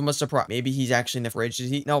 I'll give him a surprise. Maybe he's actually in the fridge.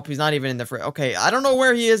 Nope, he's not even in the fridge. Okay, I don't know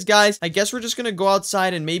where he is, guys. I guess we're just gonna go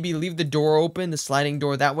outside and maybe leave the door open, the sliding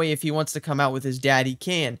door. That way, if he wants to come out with his dad, he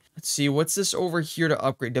can. Let's see, what's this over here to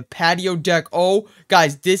upgrade? The patio deck. Oh,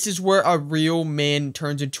 guys, this is where a real man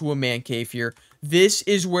turns into a man cave here. this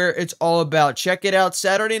is where it's all about. Check it out.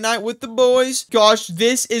 Saturday night with the boys. Gosh,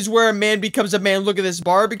 this is where a man becomes a man. Look at this.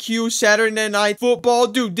 Barbecue, Saturday night football.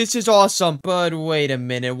 Dude, this is awesome. But wait a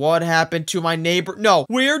minute. What happened to my neighbor? No.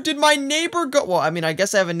 Where did my neighbor go? Well, I mean, I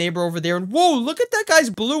guess I have a neighbor over there. And whoa, look at that guy's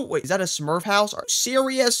blue. Wait, is that a Smurf house? Are you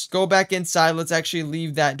serious? Go back inside. Let's actually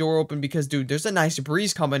leave that door open because, dude, there's a nice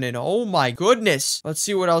breeze coming in. Oh my goodness. Let's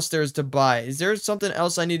see what else there's to buy. Is there something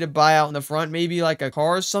else I need to buy out in the front? Maybe like a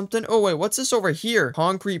car or something? Oh, wait, what's this over here?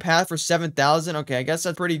 Concrete path for 7,000. Okay, I guess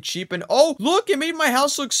that's pretty cheap. And oh, look, it made my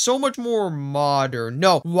house look so much more modern.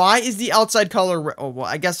 No, why is the outside color oh, well,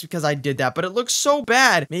 I guess because I did that, but it looks so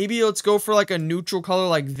bad. Maybe let's go for like a neutral color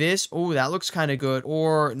like this. Oh, that looks kind of good.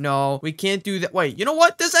 Or no, we can't do that. Wait, you know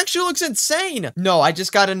what? This actually looks insane. No, I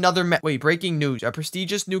just got another wait, breaking news. A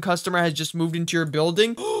prestigious new customer has just moved into your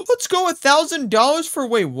building. Let's go $1,000 for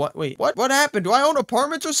what happened? Do I own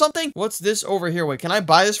apartments or something? What's this over here? Wait, can I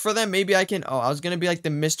buy this for them? Maybe I can. Oh, I was gonna be like the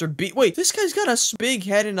Mr. B. Wait, this guy's got a big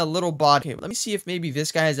head and a little body. Okay, let me see if maybe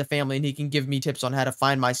this guy has a family and he can give me tips on how to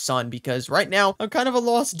find my son, because right now I'm kind of a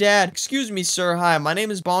lost dad. Excuse me, sir. Hi, my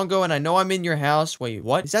name is Bongo and I know I'm in your house. Wait,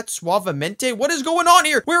 what? Is that Suavemente? What is going on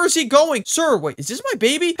here? Where is he going? Sir, wait, is this my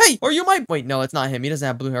baby? Hey, are you my... Wait, no, it's not him. He doesn't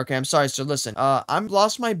have blue hair. Okay, I'm sorry, sir. Listen, I'm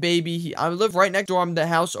lost my baby. I live right next door. I'm the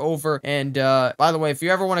house over. And, by the way, if you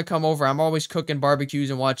ever want to come over, I'm always cooking barbecues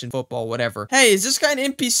and watching football, whatever. Hey, is this guy an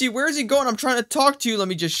NPC? Where is he going? I'm trying to talk to you. Let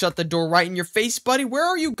me just shut the door right in your face, buddy. Where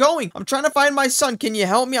are you going? I'm trying to find my son. Can you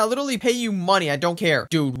help me? I'll literally pay you money. I don't care.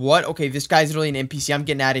 Dude, what? Okay, this guy's really an NPC. I'm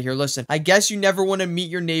getting out of here. Listen, I guess you never want to meet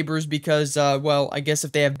your neighbors because, well, I guess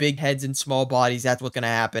if they have big heads and small bodies, that's what's gonna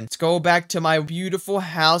happen. Let's go back to my beautiful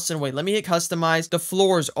house and wait, let me hit customize. The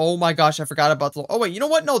floors. Oh my gosh, I forgot about the... Oh, wait, you know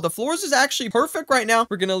what? No, the floors is actually perfect right now.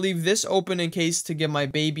 We're gonna leave this open in case to give my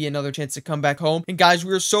baby another chance to come back home. And guys,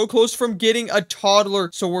 we are so close from getting a toddler.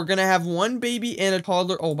 So we're gonna have one baby and a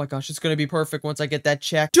toddler. Oh my gosh, it's gonna be perfect once I get that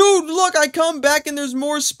check. Dude, look, I come back and there's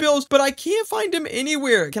more spills, but I can't find him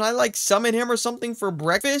anywhere. Can I like summon him or something for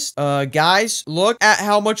breakfast? Guys, look at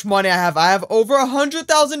how much money I have. I have over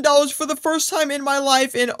 $100,000 for the first time in my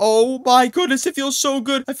life. And oh my goodness, it feels so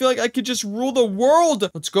good. I feel like I could just rule the world.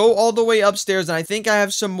 Let's go all the way upstairs. And I think I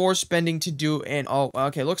have some more spending to do. And oh,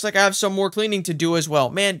 okay, looks like I have some more cleaning to do as well.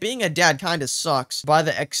 Man, being a dad kind of sucks. By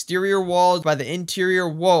the exterior walls, by the interior.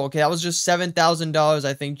 Whoa, okay, that was just $7,000,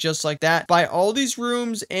 I think, just like that. Buy all these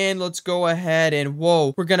rooms and let's go ahead and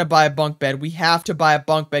whoa, we're gonna buy a bunk bed. We have to buy a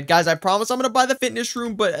bunk bed. Guys, I promise I'm gonna buy the fitness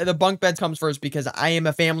room, but the bunk bed comes first because I am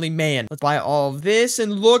a family man. Let's buy all of this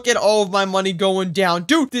and look at all of my money going down.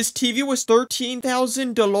 Dude, this TV was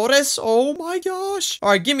 $13,000. Oh my gosh. All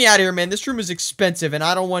right, get me out of here, man. This room is expensive and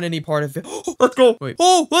I don't want any part of it. Let's go. Wait.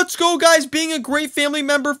 Oh, let's go, guys. Being a great family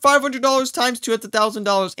member, $500 times 2 at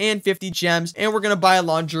 $1,000 and 50 gems. And we're gonna buy a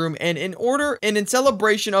laundry room. And in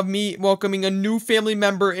celebration of me welcoming a new family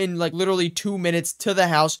member in like literally 2 minutes to the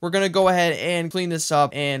house, we're gonna go ahead and clean this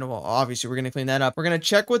up. And well, obviously we're gonna clean that up. We're gonna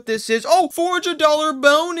check what this is. Oh, $400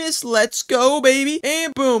 bonus. Let's go, baby.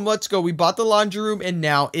 And boom, let's go. We bought the laundry room and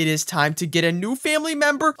now it is time to get a new family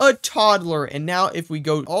member, a toddler. And now if we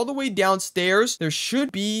go all the way downstairs, there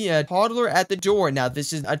should be a toddler at the door. Now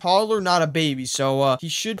this is a toddler, not a baby. So he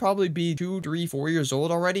should probably be 2, 3, 4 years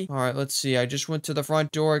old already. All right, let's see. I just went to the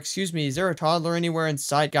front door. Excuse me, is there a toddler anywhere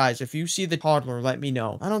inside? Guys, if you see the toddler, let me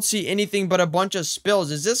know. I don't see anything but a bunch of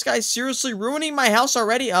spills. Is this guy seriously ruining my house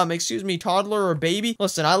already? Excuse me, toddler or baby?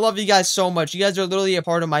 Listen, I love you guys so much. You guys are literally a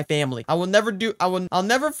part of my family. I'll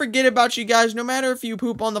never forget about you guys, no matter if you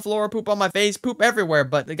poop on the floor, poop on my face, poop everywhere.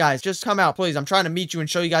 But guys, just come out, please. I'm trying to meet you and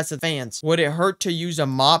show you guys the fans. Would it hurt to use a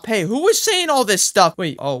mop? Hey, who was saying all this stuff?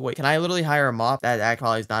 Wait, oh wait, can I literally hire a mop? That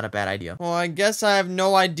probably is not a bad idea. Well, I guess I have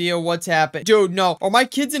no idea what's happened. Dude, no. Are my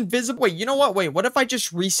kids invisible? Wait, you know what? Wait, what if I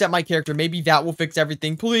just reset my character? Maybe that will fix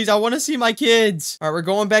everything. Please, I want to see my kids. All right, we're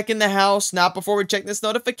going back in the house. Not before we check this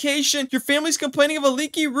notification. Your family's complaining of a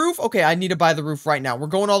leaky roof? Okay, I need to buy the roof right now. We're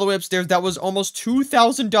going all the way upstairs. That was almost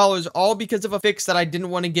 $2,000, all because of a fix that I didn't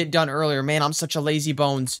want to get done earlier. Man, I'm such a lazy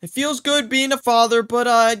bones. It feels good being a father, but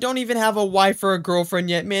I don't even have a wife or a girlfriend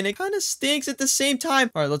yet. Man, it kind of stinks at the same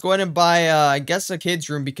time. All right, let's go ahead and buy, I guess, a kid's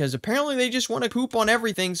room because apparently they just want to poop on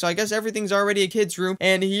everything. So I guess everything's already a kid's room.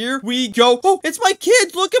 And here we go. Oh, it's my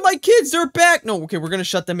kids. Look at my kids. They're back. No, okay, we're going to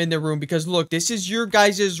shut them in their room because look, this is your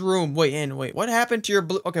guys' room. Wait, what happened to your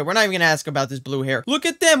blue? Okay, we're not even going to ask about this blue hair. Look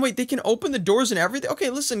at them. Wait, they can open the doors and everything. Okay,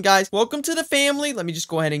 listen, guys, welcome to the family. Let me just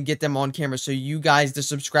go ahead and get them on camera so you guys, the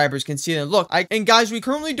subscribers, can see them. Look, and guys, we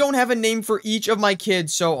currently don't have a name for each of my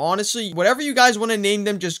kids. So honestly, whatever you guys want to name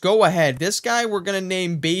them, just go ahead. This guy, we're going to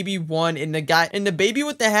name Baby 1 and the baby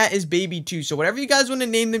with the hat is Baby 2. So whatever you guys want to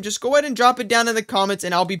name them, just go ahead and drop it down in the comments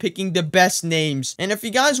and I'll be picking picking the best names. And if you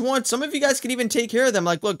guys want, some of you guys can even take care of them.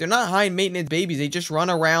 Like, look, they're not high maintenance babies. They just run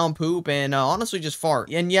around, poop, and honestly just fart.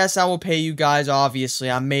 And yes, I will pay you guys,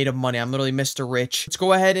 obviously. I'm made of money. I'm literally Mr. Rich. Let's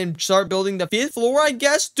go ahead and start building the 5th floor, I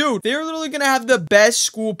guess. Dude, they're literally gonna have the best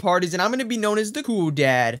school parties, and I'm gonna be known as the cool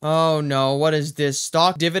dad. Oh no, what is this?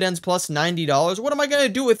 Stock dividends plus $90. What am I gonna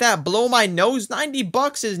do with that? Blow my nose? 90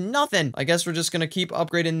 bucks is nothing. I guess we're just gonna keep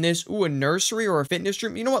upgrading this. Ooh, a nursery or a fitness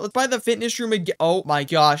room. You know what? Let's buy the fitness room again. Oh my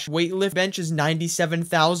gosh. Weightlift bench is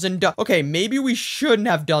 $97,000. Okay, maybe we shouldn't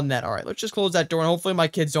have done that. All right, let's just close that door and hopefully my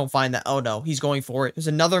kids don't find that. Oh no, he's going for it. There's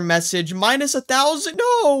another message. Minus 1,000.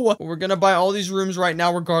 No! We're gonna buy all these rooms right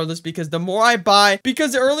now regardless because the more I buy,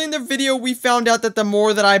 because early in the video we found out that the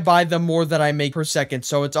more that I buy, the more that I make per second.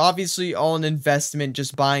 So it's obviously all an investment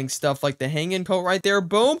just buying stuff like the hanging coat right there.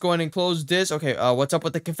 Boom. Go ahead and close this. Okay, what's up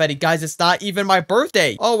with the confetti? Guys, it's not even my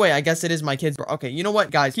birthday. Oh wait, I guess it is my kid's birthday. Okay, you know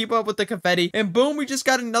what, guys? Keep up with the confetti. And boom, we just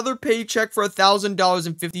got another paycheck for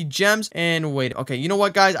 $1,050 gems. And wait, okay, you know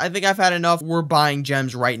what, guys? I think I've had enough. We're buying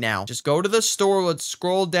gems right now. Just go to the store. Let's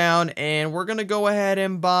scroll down and we're gonna go ahead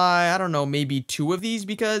and buy, I don't know, maybe 2 of these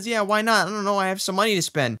because yeah, why not? I don't know. I have some money to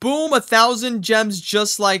spend. Boom, 1,000 gems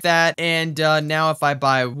just like that. And now if I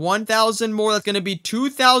buy 1,000 more, that's gonna be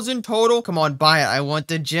 2,000 total. Come on, buy it. I want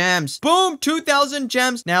the gems. Boom, 2,000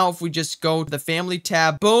 gems. Now if we just go to the family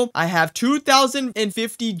tab, boom, I have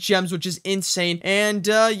 2,050 gems, which is insane. And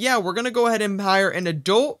yeah, we're gonna go ahead and hire an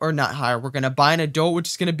adult, or not hire, we're gonna buy an adult, which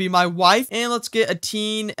is gonna be my wife. And let's get a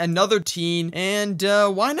teen, another teen, and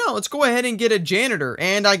why not? Let's go ahead and get a janitor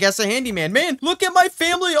and I guess a handyman. Man, look at my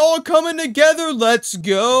family all coming together. Let's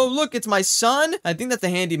go. Look, it's my son. I think that's the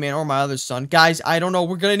handyman or my other son. Guys, I don't know.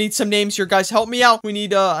 We're gonna need some names here, guys. Help me out. We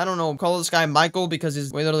need I don't know, call this guy Michael because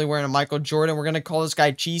he's literally wearing a Michael Jordan. We're gonna call this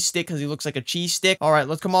guy Cheese Stick because he looks like a cheese stick. All right,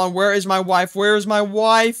 let's come on. Where is my wife? Where is my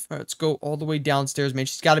wife? All right, let's go all the way downstairs, man.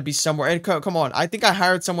 She's got to be somewhere. And come on. I think I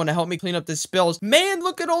hired someone to help me clean up the spills. Man,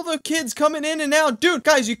 look at all the kids coming in and out. Dude,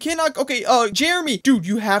 guys, you cannot. Okay, Jeremy. Dude,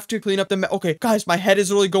 you have to clean up the okay, guys, my head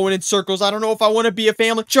is really going in circles. I don't know if I want to be a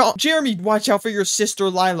family. Jeremy, watch out for your sister,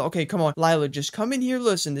 Lila. Okay, come on. Lila, just come in here.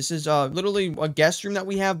 Listen, this is literally a guest room that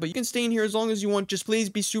we have, but you can stay in here as long as you want. Just please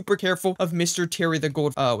be super careful of Mr. Terry the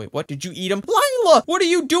Gold. Wait, what? Did you eat him? Lila, what are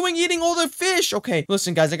you doing eating all the fish? Okay,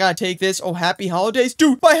 listen, guys, I gotta take this. Oh, happy holidays.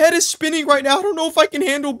 Dude, my head is spinning right now. I don't know if I can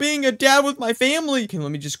handle being a dad with my family. Okay,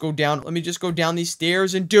 let me just go down. Let me just go down these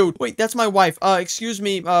stairs. And dude, wait, that's my wife. Excuse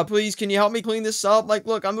me. Please, can you help me clean this up? Like,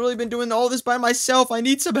 look, I've really been doing all this by myself. I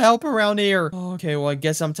need some help around here. Okay, well, I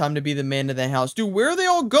guess I'm time to be the man of the house. Dude, where are they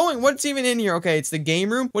all going? What's even in here? Okay, it's the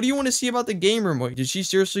game room. What do you want to see about the game room? Wait, did she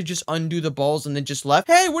seriously just undo the balls and then just left?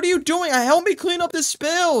 Hey, what are you doing? Help me clean up the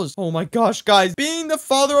spills. Oh my gosh, guys. Being the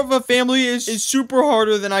father of a family is super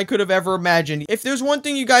harder than I could have ever imagined. If there's one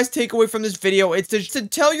thing you guys take away from this video, it's to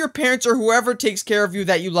tell your parents or whoever takes care of you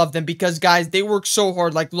that you love them because, guys, they work so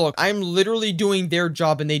hard. Like, look, I'm literally doing their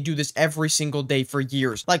job and they do this every single day for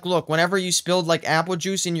years. Like, look, whenever you spilled, like, apple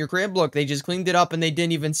juice in your crib, look, they just cleaned it up and they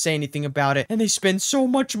didn't even say anything about it. And they spend so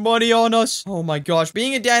much money on us. Oh my gosh.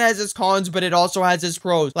 Being a dad has its cons, but it also has its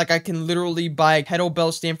pros. Like, I can literally buy a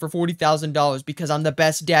kettlebell stand for $40,000 because I'm the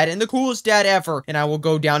best dad and the coolest dad ever. And I will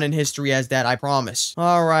go down in history as that, I promise.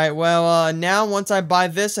 All right, well, now once I buy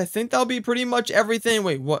this, I think that'll be pretty much everything.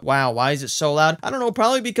 Wait, what? Wow, why is it so loud? I don't know,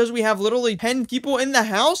 probably because we have literally 10 people in the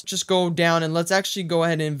house. Just go down and let's actually go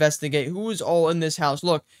ahead and investigate who is all in this house.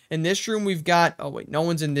 Look, in this room, we've got, oh wait, no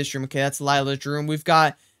one's in this room. Okay, that's Lila's room. We've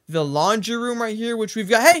got the laundry room right here, which we've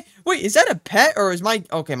got. Hey, wait, is that a pet or is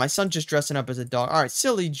okay, my son's just dressing up as a dog. All right,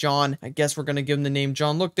 silly John. I guess we're gonna give him the name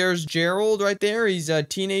John. Look, there's Gerald right there. He's a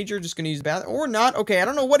teenager, just gonna use the bathroom or not. Okay, I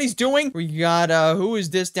don't know what he's doing. We got who is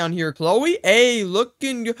this down here? Chloe. Hey,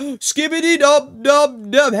 looking skibbity dub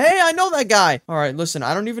dub dub. Hey, I know that guy. All right, listen,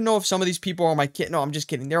 I don't even know if some of these people are my kid. No, I'm just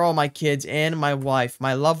kidding. They're all my kids and my wife,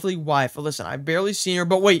 my lovely wife. Listen, I've barely seen her,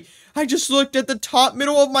 but wait, I just looked at the top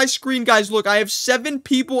middle of my screen, guys. Look, I have 7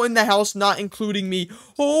 people in the house, not including me.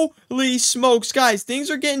 Holy smokes, guys. Things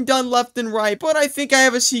are getting done left and right, but I think I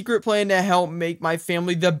have a secret plan to help make my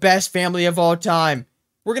family the best family of all time.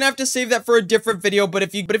 We're gonna have to save that for a different video, but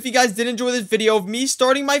if you guys did enjoy this video of me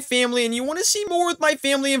starting my family and you want to see more with my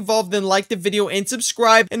family involved, then like the video and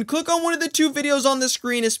subscribe and click on one of the 2 videos on the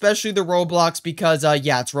screen, especially the Roblox because,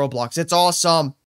 yeah, it's Roblox. It's awesome.